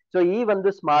ಇದಾಗಿರುತ್ತೆ. ಸೊ ಈ ಒಂದು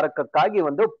ಸ್ಮಾರಕಕ್ಕಾಗಿ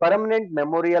ಒಂದು ಪರ್ಮನೆಂಟ್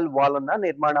ಮೆಮೋರಿಯಲ್ ವಾಲ್ ಅನ್ನ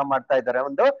ನಿರ್ಮಾಣ ಮಾಡ್ತಾ ಇದ್ದಾರೆ,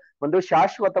 ಒಂದು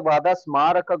ಶಾಶ್ವತವಾದ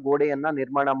ಸ್ಮಾರಕ ಗೋಡೆಯನ್ನ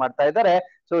ನಿರ್ಮಾಣ ಮಾಡ್ತಾ ಇದ್ದಾರೆ.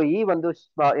 ಸೊ ಈ ಒಂದು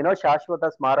ಶಾಶ್ವತ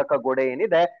ಸ್ಮಾರಕ ಗೋಡೆ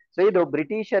ಏನಿದೆ, ಸೊ ಇದು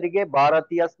ಬ್ರಿಟಿಷರಿಗೆ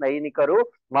ಭಾರತೀಯ ಸೈನಿಕರು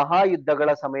ಮಹಾಯುದ್ಧಗಳ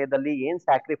ಸಮಯದಲ್ಲಿ ಏನ್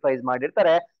ಸ್ಯಾಕ್ರಿಫೈಸ್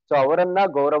ಮಾಡಿರ್ತಾರೆ, ಸೊ ಅವರನ್ನ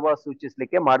ಗೌರವ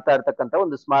ಸೂಚಿಸ್ಲಿಕ್ಕೆ ಮಾಡ್ತಾ ಇರ್ತಕ್ಕಂಥ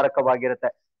ಒಂದು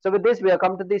ಸ್ಮಾರಕವಾಗಿರುತ್ತೆ. So with this we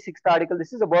come to the 6th article.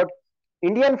 This is about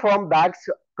Indian form bags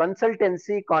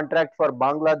consultancy contract for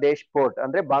Bangladesh port,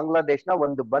 ಅಂದ್ರೆ ಬಾಂಗ್ಲಾದೇಶ್ನ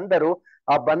ಒಂದು ಬಂದರು,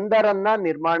 ಆ ಬಂದರನ್ನ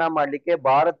ನಿರ್ಮಾಣ ಮಾಡ್ಲಿಕ್ಕೆ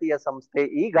ಭಾರತೀಯ ಸಂಸ್ಥೆ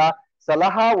ಈಗ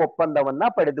ಸಲಹಾ ಒಪ್ಪಂದವನ್ನ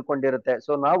ಪಡೆದುಕೊಂಡಿರುತ್ತೆ.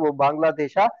 ಸೊ ನಾವು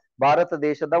ಬಾಂಗ್ಲಾದೇಶ ಭಾರತ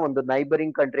ದೇಶದ ಒಂದು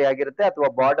ನೈಬರಿಂಗ್ ಕಂಟ್ರಿ ಆಗಿರುತ್ತೆ, ಅಥವಾ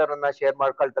ಬಾರ್ಡರ್ ಅನ್ನ ಶೇರ್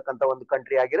ಮಾಡ್ಕೊಳ್ತಕ್ಕಂತ ಒಂದು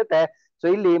ಕಂಟ್ರಿ ಆಗಿರುತ್ತೆ. ಸೊ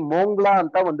ಇಲ್ಲಿ ಮೋಂಗ್ಲಾ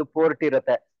ಅಂತ ಒಂದು ಪೋರ್ಟ್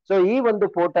ಇರುತ್ತೆ. ಸೊ ಈ ಒಂದು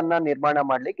ಪೋರ್ಟ್ ಅನ್ನ ನಿರ್ಮಾಣ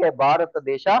ಮಾಡ್ಲಿಕ್ಕೆ ಭಾರತ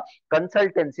ದೇಶ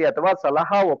ಕನ್ಸಲ್ಟೆನ್ಸಿ ಅಥವಾ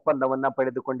ಸಲಹಾ ಒಪ್ಪಂದವನ್ನ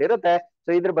ಪಡೆದುಕೊಂಡಿರುತ್ತೆ.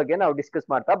 ಸೊ ಇದ್ರ ಬಗ್ಗೆ ನಾವು ಡಿಸ್ಕಸ್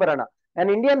ಮಾಡ್ತಾ ಬರೋಣ. An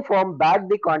Indian firm backed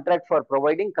the contract for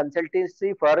providing consultancy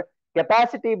for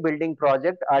capacity building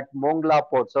project at ಮೋಂಗ್ಲಾ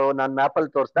port. So non map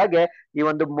ಅಲ್ಲಿ ತೋರಿಸಿದಾಗೆ ಈ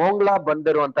ಒಂದು ಮೋಂಗ್ಲಾ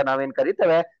ಬಂದರು ಅಂತ ನಾವೇನ್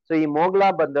ಕರಿತೇವೆ, ಸೊ ಈ ಮೋಂಗ್ಲಾ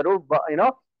ಬಂದರು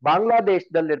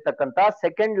ಬಾಂಗ್ಲಾದೇಶದಲ್ಲಿರ್ತಕ್ಕಂತ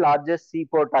ಸೆಕೆಂಡ್ ಲಾರ್ಜೆಸ್ಟ್ ಸೀ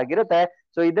ಪೋರ್ಟ್ ಆಗಿರುತ್ತೆ.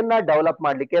 ಸೊ ಇದನ್ನ ಡೆವಲಪ್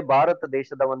ಮಾಡ್ಲಿಕ್ಕೆ ಭಾರತ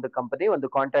ದೇಶದ ಒಂದು ಕಂಪನಿ ಒಂದು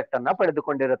ಕಾಂಟ್ರಾಕ್ಟ್ ಅನ್ನ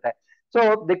ಪಡೆದುಕೊಂಡಿರುತ್ತೆ. So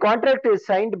the contract is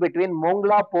signed between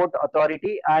ಮೋಂಗ್ಲಾ port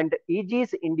authority and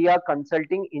ಈಜಿಸ್ India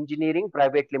consulting engineering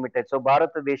private limited. So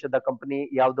Bharat ದೇಶದ ಕಂಪನಿ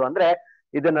ಯಾವುದು ಅಂದ್ರೆ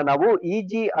ಇದನ್ನ ನಾವು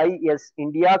ಇಜಿಐಎಸ್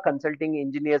India consulting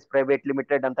engineers private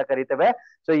limited ಅಂತ ಕರಿತೇವೆ.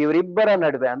 ಸೊ ಇವರಿಬ್ಬರ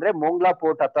ನಡುವೆ ಅಂದ್ರೆ ಮೋಂಗ್ಲಾ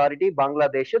ಪೋರ್ಟ್ ಅಥಾರಿಟಿ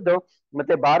ಬಾಂಗ್ಲಾದೇಶದ್ದು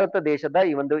ಮತ್ತೆ ಭಾರತ ದೇಶದ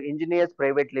ಈ ಒಂದು ಇಂಜಿನಿಯರ್ಸ್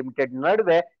ಪ್ರೈವೇಟ್ ಲಿಮಿಟೆಡ್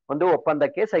ನಡುವೆ ಒಂದು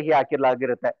ಒಪ್ಪಂದಕ್ಕೆ ಸಹಿ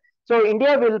ಹಾಕಿಲಾಗಿರುತ್ತೆ. So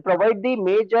India will provide the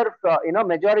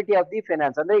majority of the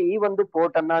finance, ಅಂದ್ರೆ ಈ ಒಂದು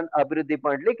ಪೋರ್ಟ್ ಅನ್ನ ಅಭಿವೃದ್ಧಿ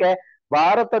ಮಾಡ್ಲಿಕ್ಕೆ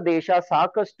ಭಾರತ ದೇಶ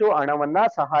ಸಾಕಷ್ಟು ಹಣವನ್ನ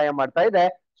ಸಹಾಯ ಮಾಡ್ತಾ ಇದೆ.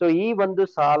 ಸೊ ಈ ಒಂದು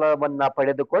ಸಾಲವನ್ನ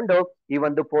ಪಡೆದುಕೊಂಡು ಈ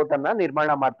ಒಂದು ಪೋರ್ಟ್ ಅನ್ನ ನಿರ್ಮಾಣ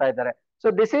ಮಾಡ್ತಾ ಇದ್ದಾರೆ. So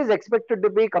this is expected to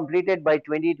be completed by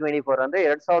 2024, ಅಂದ್ರೆ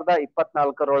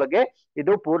 2024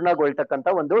 ಇದು ಪೂರ್ಣಗೊಳ್ತಕ್ಕಂತ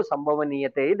ಒಂದು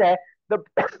ಸಂಭವನೀಯತೆ ಇದೆ.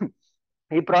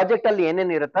 ಈ ಪ್ರಾಜೆಕ್ಟ್ ಅಲ್ಲಿ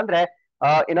ಏನೇನ್ ಇರುತ್ತೆ ಅಂದ್ರೆ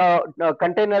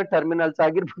ಕಂಟೈನರ್ ಟರ್ಮಿನಲ್ಸ್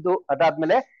ಆಗಿರ್ಬೋದು,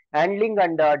 ಅದಾದ್ಮೇಲೆ ಹ್ಯಾಂಡ್ಲಿಂಗ್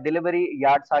ಅಂಡ್ ಡೆಲಿವರಿ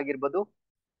ಯಾರ್ಡ್ಸ್ ಆಗಿರ್ಬೋದು,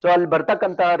 ಸೊ ಅಲ್ಲಿ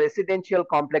ಬರ್ತಕ್ಕಂತ ರೆಸಿಡೆನ್ಶಿಯಲ್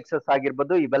ಕಾಂಪ್ಲೆಕ್ಸಸ್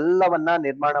ಆಗಿರ್ಬೋದು, ಇವೆಲ್ಲವನ್ನ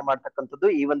ನಿರ್ಮಾಣ ಮಾಡ್ತಕ್ಕಂಥದ್ದು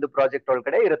ಈ ಒಂದು ಪ್ರಾಜೆಕ್ಟ್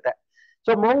ಒಳಗಡೆ ಇರುತ್ತೆ.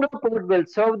 So ಮೋಂಗ್ಲಾ port will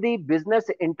serve the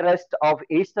business interest of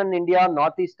eastern India,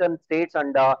 north eastern States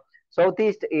and south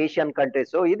East Asian countries.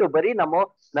 So ಇದು ಬರೀ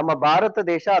ನಮ್ಮ ಭಾರತ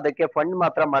ದೇಶ ಅದಕ್ಕೆ ಫಂಡ್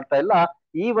ಮಾತ್ರ ಮಾಡ್ತಾ ಇಲ್ಲ.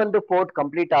 ಈ ಒಂದು ಪೋರ್ಟ್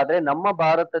ಕಂಪ್ಲೀಟ್ ಆದ್ರೆ ನಮ್ಮ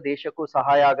ಭಾರತ ದೇಶಕ್ಕೂ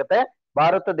ಸಹಾಯ ಆಗುತ್ತೆ.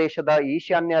 ಭಾರತ ದೇಶದ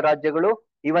ಈಶಾನ್ಯ ರಾಜ್ಯಗಳು,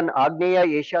 ಇವನ್ ಆಗ್ನೇಯ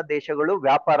ಏಷ್ಯಾ ದೇಶಗಳು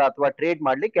ವ್ಯಾಪಾರ ಅಥವಾ ಟ್ರೇಡ್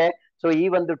ಮಾಡ್ಲಿಕ್ಕೆ ಸೊ ಈ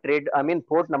ಒಂದು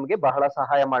ಪೋರ್ಟ್ ನಮಗೆ ಬಹಳ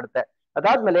ಸಹಾಯ ಮಾಡುತ್ತೆ.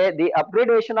 ಅದಾದ್ಮೇಲೆ the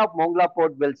upgradation of ಮೋಂಗ್ಲಾ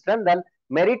port will strengthen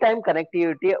maritime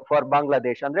connectivity for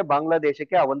Bangladesh, ಅಂದ್ರೆ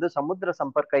ಬಾಂಗ್ಲಾದೇಶಕ್ಕೆ ಆ ಒಂದು ಸಮುದ್ರ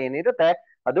ಸಂಪರ್ಕ ಏನಿರುತ್ತೆ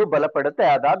ಅದು ಬಲಪಡುತ್ತೆ.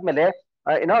 ಅದಾದ್ಮೇಲೆ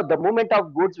the movement of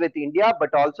goods with India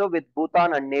but also with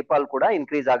Bhutan and Nepal ಕೂಡ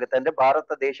ಇನ್ಕ್ರೀಸ್ ಆಗುತ್ತೆ. ಅಂದ್ರೆ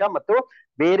ಭಾರತ ದೇಶ ಮತ್ತು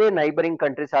ಬೇರೆ ನೈಬರಿಂಗ್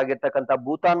ಕಂಟ್ರೀಸ್ ಆಗಿರ್ತಕ್ಕಂಥ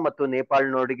ಭೂತಾನ್ ಮತ್ತು ನೇಪಾಲ್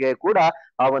ನೊಡಿಗೆ ಕೂಡ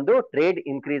ಆ ಒಂದು ಟ್ರೇಡ್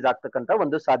ಇನ್ಕ್ರೀಸ್ ಆಗ್ತಕ್ಕಂಥ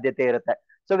ಒಂದು ಸಾಧ್ಯತೆ ಇರುತ್ತೆ.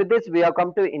 So with this we have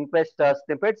come to inquest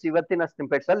snippets. ಇವತ್ತಿನ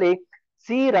ಸ್ನಿಪೆಟ್ಸ್ ಅಲ್ಲಿ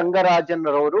ಸಿ ರಂಗರಾಜನ್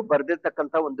ರವರು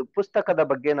ಬರೆದಿರ್ತಕ್ಕಂಥ ಒಂದು ಪುಸ್ತಕದ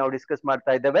ಬಗ್ಗೆ ನಾವು ಡಿಸ್ಕಸ್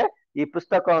ಮಾಡ್ತಾ ಇದ್ದೇವೆ. ಈ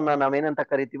ಪುಸ್ತಕವನ್ನ ನಾವೇನಂತ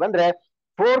ಕರಿತೀವಿ ಅಂದ್ರೆ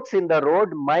forks in the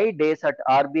road, my days at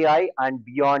RBI and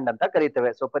beyond ಅಂತ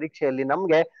ಕರಿತೇವೆ. ಸೊ ಪರೀಕ್ಷೆಯಲ್ಲಿ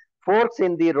ನಮ್ಗೆ forks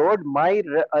in the road, my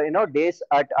days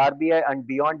at RBI and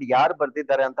beyond ಯಾರು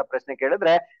ಬರ್ದಿದ್ದಾರೆ ಅಂತ ಪ್ರಶ್ನೆ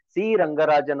ಕೇಳಿದ್ರೆ ಸಿ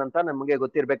ರಂಗರಾಜನ್ ಅಂತ ನಮಗೆ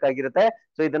ಗೊತ್ತಿರ್ಬೇಕಾಗಿರುತ್ತೆ.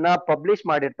 ಸೊ ಇದನ್ನ ಪಬ್ಲಿಷ್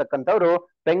ಮಾಡಿರ್ತಕ್ಕಂಥವ್ರು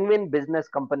ಪೆಂಗ್ವಿನ್ ಬಿಸ್ನೆಸ್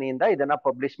ಕಂಪನಿಯಿಂದ ಇದನ್ನ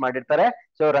ಪಬ್ಲಿಷ್ ಮಾಡಿರ್ತಾರೆ.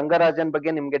 ಸೊ ರಂಗರಾಜನ್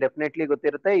ಬಗ್ಗೆ ನಿಮ್ಗೆ ಡೆಫಿನೆಟ್ಲಿ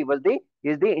ಗೊತ್ತಿರುತ್ತೆ.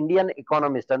 ಈಸ್ ದಿ ಇಂಡಿಯನ್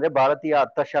ಇಕಾನಮಿಸ್ಟ್, ಅಂದ್ರೆ ಭಾರತೀಯ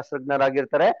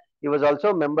ಅರ್ಥಶಾಸ್ತ್ರಜ್ಞರಾಗಿರ್ತಾರೆ. ಈ was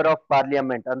also member of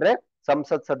parliament, ಅಂದ್ರೆ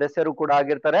ಸಂಸತ್ ಸದಸ್ಯರು ಕೂಡ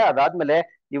ಆಗಿರ್ತಾರೆ. ಅದಾದ್ಮೇಲೆ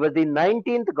ಈ was the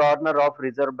 19th governor of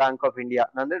reserve bank of India,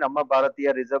 ಅಂದ್ರೆ ನಮ್ಮ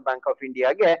ಭಾರತೀಯ ರಿಸರ್ವ್ ಬ್ಯಾಂಕ್ ಆಫ್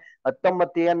ಇಂಡಿಯಾಗೆ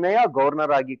 19ನೇ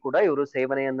ಗವರ್ನರ್ ಆಗಿ ಕೂಡ ಇವರು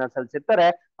ಸೇವನೆಯನ್ನ ಸಲ್ಲಿಸಿರ್ತಾರೆ.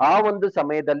 ಆ ಒಂದು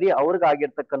ಸಮಯದಲ್ಲಿ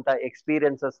ಅವ್ರಿಗಾಗಿರ್ತಕ್ಕಂಥ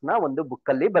ಎಕ್ಸ್ಪೀರಿಯನ್ಸಸ್ ನ ಒಂದು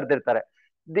ಬುಕ್ ಅಲ್ಲಿ ಬರ್ದಿರ್ತಾರೆ.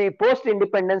 The post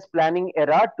independence planning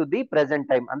era to the present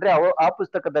time, ಅಂದ್ರೆ ಆ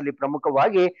ಪುಸ್ತಕದಲ್ಲಿ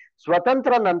ಪ್ರಮುಖವಾಗಿ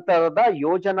ಸ್ವತಂತ್ರ ನಂತರದ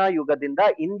ಯೋಜನಾ ಯುಗದಿಂದ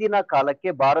ಇಂದಿನ ಕಾಲಕ್ಕೆ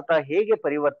ಭಾರತ ಹೇಗೆ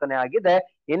ಪರಿವರ್ತನೆ ಆಗಿದೆ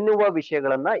ಎನ್ನುವ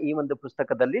ವಿಷಯಗಳನ್ನ ಈ ಒಂದು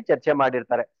ಪುಸ್ತಕದಲ್ಲಿ ಚರ್ಚೆ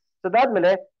ಮಾಡಿರ್ತಾರೆ. ಸೊ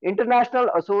ಅದಾದ್ಮೇಲೆ international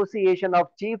association of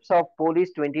chiefs of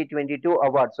police 2022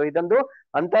 award. So ಇದೊಂದು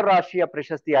ಅಂತಾರಾಷ್ಟ್ರೀಯ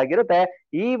ಪ್ರಶಸ್ತಿ ಆಗಿರುತ್ತೆ.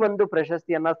 ಈ ಒಂದು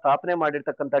ಪ್ರಶಸ್ತಿಯನ್ನ ಸ್ಥಾಪನೆ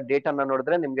ಮಾಡಿರ್ತಕ್ಕಂಥ ಡೇಟ್ ಅನ್ನ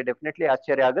ನೋಡಿದ್ರೆ ನಿಮ್ಗೆ ಡೆಫಿನೆಟ್ಲಿ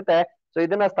ಆಶ್ಚರ್ಯ ಆಗುತ್ತೆ. ಸೊ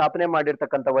ಇದನ್ನ ಸ್ಥಾಪನೆ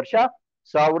ಮಾಡಿರ್ತಕ್ಕಂಥ ವರ್ಷ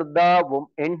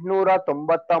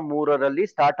 1893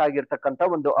 ಸ್ಟಾರ್ಟ್ ಆಗಿರ್ತಕ್ಕಂಥ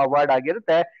ಒಂದು ಅವಾರ್ಡ್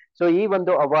ಆಗಿರುತ್ತೆ. ಸೊ ಈ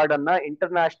ಒಂದು ಅವಾರ್ಡ್ ಅನ್ನ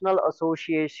international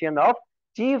association of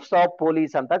chiefs of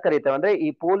police ಅಂತ ಕರೀತೇವೆ. ಅಂದ್ರೆ ಈ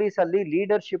ಪೊಲೀಸ್ ಅಲ್ಲಿ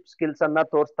ಲೀಡರ್ಶಿಪ್ ಸ್ಕಿಲ್ಸ್ ಅನ್ನ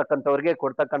ತೋರಿಸ್ತಕ್ಕಂಥವ್ರಿಗೆ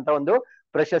ಕೊಡ್ತಕ್ಕಂಥ ಒಂದು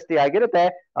ಪ್ರಶಸ್ತಿ ಆಗಿರುತ್ತೆ.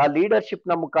 ಆ ಲೀಡರ್ಶಿಪ್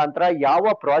ನ ಮುಖಾಂತರ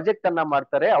ಯಾವ ಪ್ರಾಜೆಕ್ಟ್ ಅನ್ನ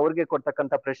ಮಾಡ್ತಾರೆ ಅವ್ರಿಗೆ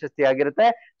ಕೊಡ್ತಕ್ಕಂಥ ಪ್ರಶಸ್ತಿ ಆಗಿರುತ್ತೆ.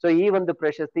 ಸೊ ಈ ಒಂದು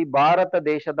ಪ್ರಶಸ್ತಿ ಭಾರತ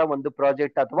ದೇಶದ ಒಂದು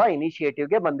ಪ್ರಾಜೆಕ್ಟ್ ಅಥವಾ ಇನಿಷಿಯೇಟಿವ್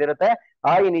ಗೆ ಬಂದಿರುತ್ತೆ.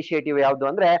 ಆ ಇನಿಷಿಯೇಟಿವ್ ಯಾವುದು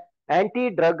ಅಂದ್ರೆ aunty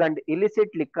drug and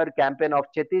illicit liquor campaign of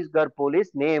Chhattisgarh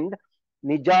police named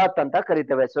ನಿಜಾತ್ ಅಂತ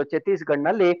ಕರಿತೇವೆ. ಸೊ ಛತ್ತೀಸ್ಗಢ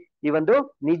ನಲ್ಲಿ ಈ ಒಂದು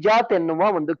ನಿಜಾತ್ ಎನ್ನುವ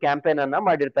ಒಂದು ಕ್ಯಾಂಪೇನ್ ಅನ್ನ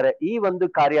ಮಾಡಿರ್ತಾರೆ. ಈ ಒಂದು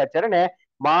ಕಾರ್ಯಾಚರಣೆ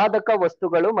ಮಾದಕ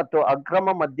ವಸ್ತುಗಳು ಮತ್ತು ಅಕ್ರಮ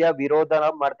ಮದ್ಯ ವಿರೋಧ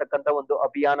ಮಾಡ್ತಕ್ಕಂಥ ಒಂದು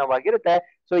ಅಭಿಯಾನವಾಗಿರುತ್ತೆ.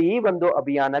 ಸೊ ಈ ಒಂದು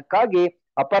ಅಭಿಯಾನಕ್ಕಾಗಿ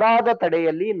ಅಪರಾಧ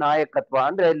ತಡೆಯಲ್ಲಿ ನಾಯಕತ್ವ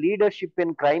ಅಂದ್ರೆ ಲೀಡರ್ಶಿಪ್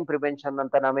ಇನ್ ಕ್ರೈಮ್ ಪ್ರಿವೆನ್ಷನ್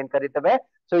ಅಂತ ನಾವೇನ್ ಕರಿತೇವೆ.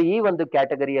 ಸೊ ಈ ಒಂದು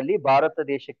ಕ್ಯಾಟಗರಿಯಲ್ಲಿ ಭಾರತ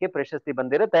ದೇಶಕ್ಕೆ ಪ್ರಶಸ್ತಿ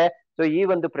ಬಂದಿರುತ್ತೆ. ಸೊ ಈ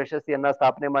ಒಂದು ಪ್ರಶಸ್ತಿಯನ್ನ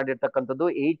ಸ್ಥಾಪನೆ ಮಾಡಿರ್ತಕ್ಕಂಥದ್ದು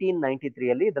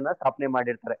 1893 ಅಲ್ಲಿ ಇದನ್ನ ಸ್ಥಾಪನೆ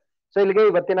ಮಾಡಿರ್ತಾರೆ. ಸೊ ಇಲ್ಲಿಗೆ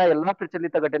ಇವತ್ತಿನ ಎಲ್ಲಾ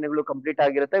ಪ್ರಚಲಿತ ಘಟನೆಗಳು ಕಂಪ್ಲೀಟ್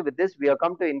ಆಗಿರುತ್ತೆ. With this we have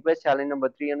come to inquest challenge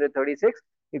number 336.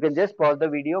 You can just pause the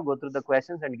video, go through the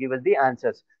questions and give us the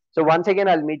answers. So once again,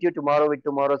 I'll meet you tomorrow with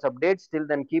tomorrow's updates. Till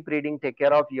then, keep reading, take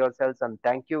care of yourselves, and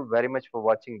thank you very much for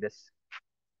watching this.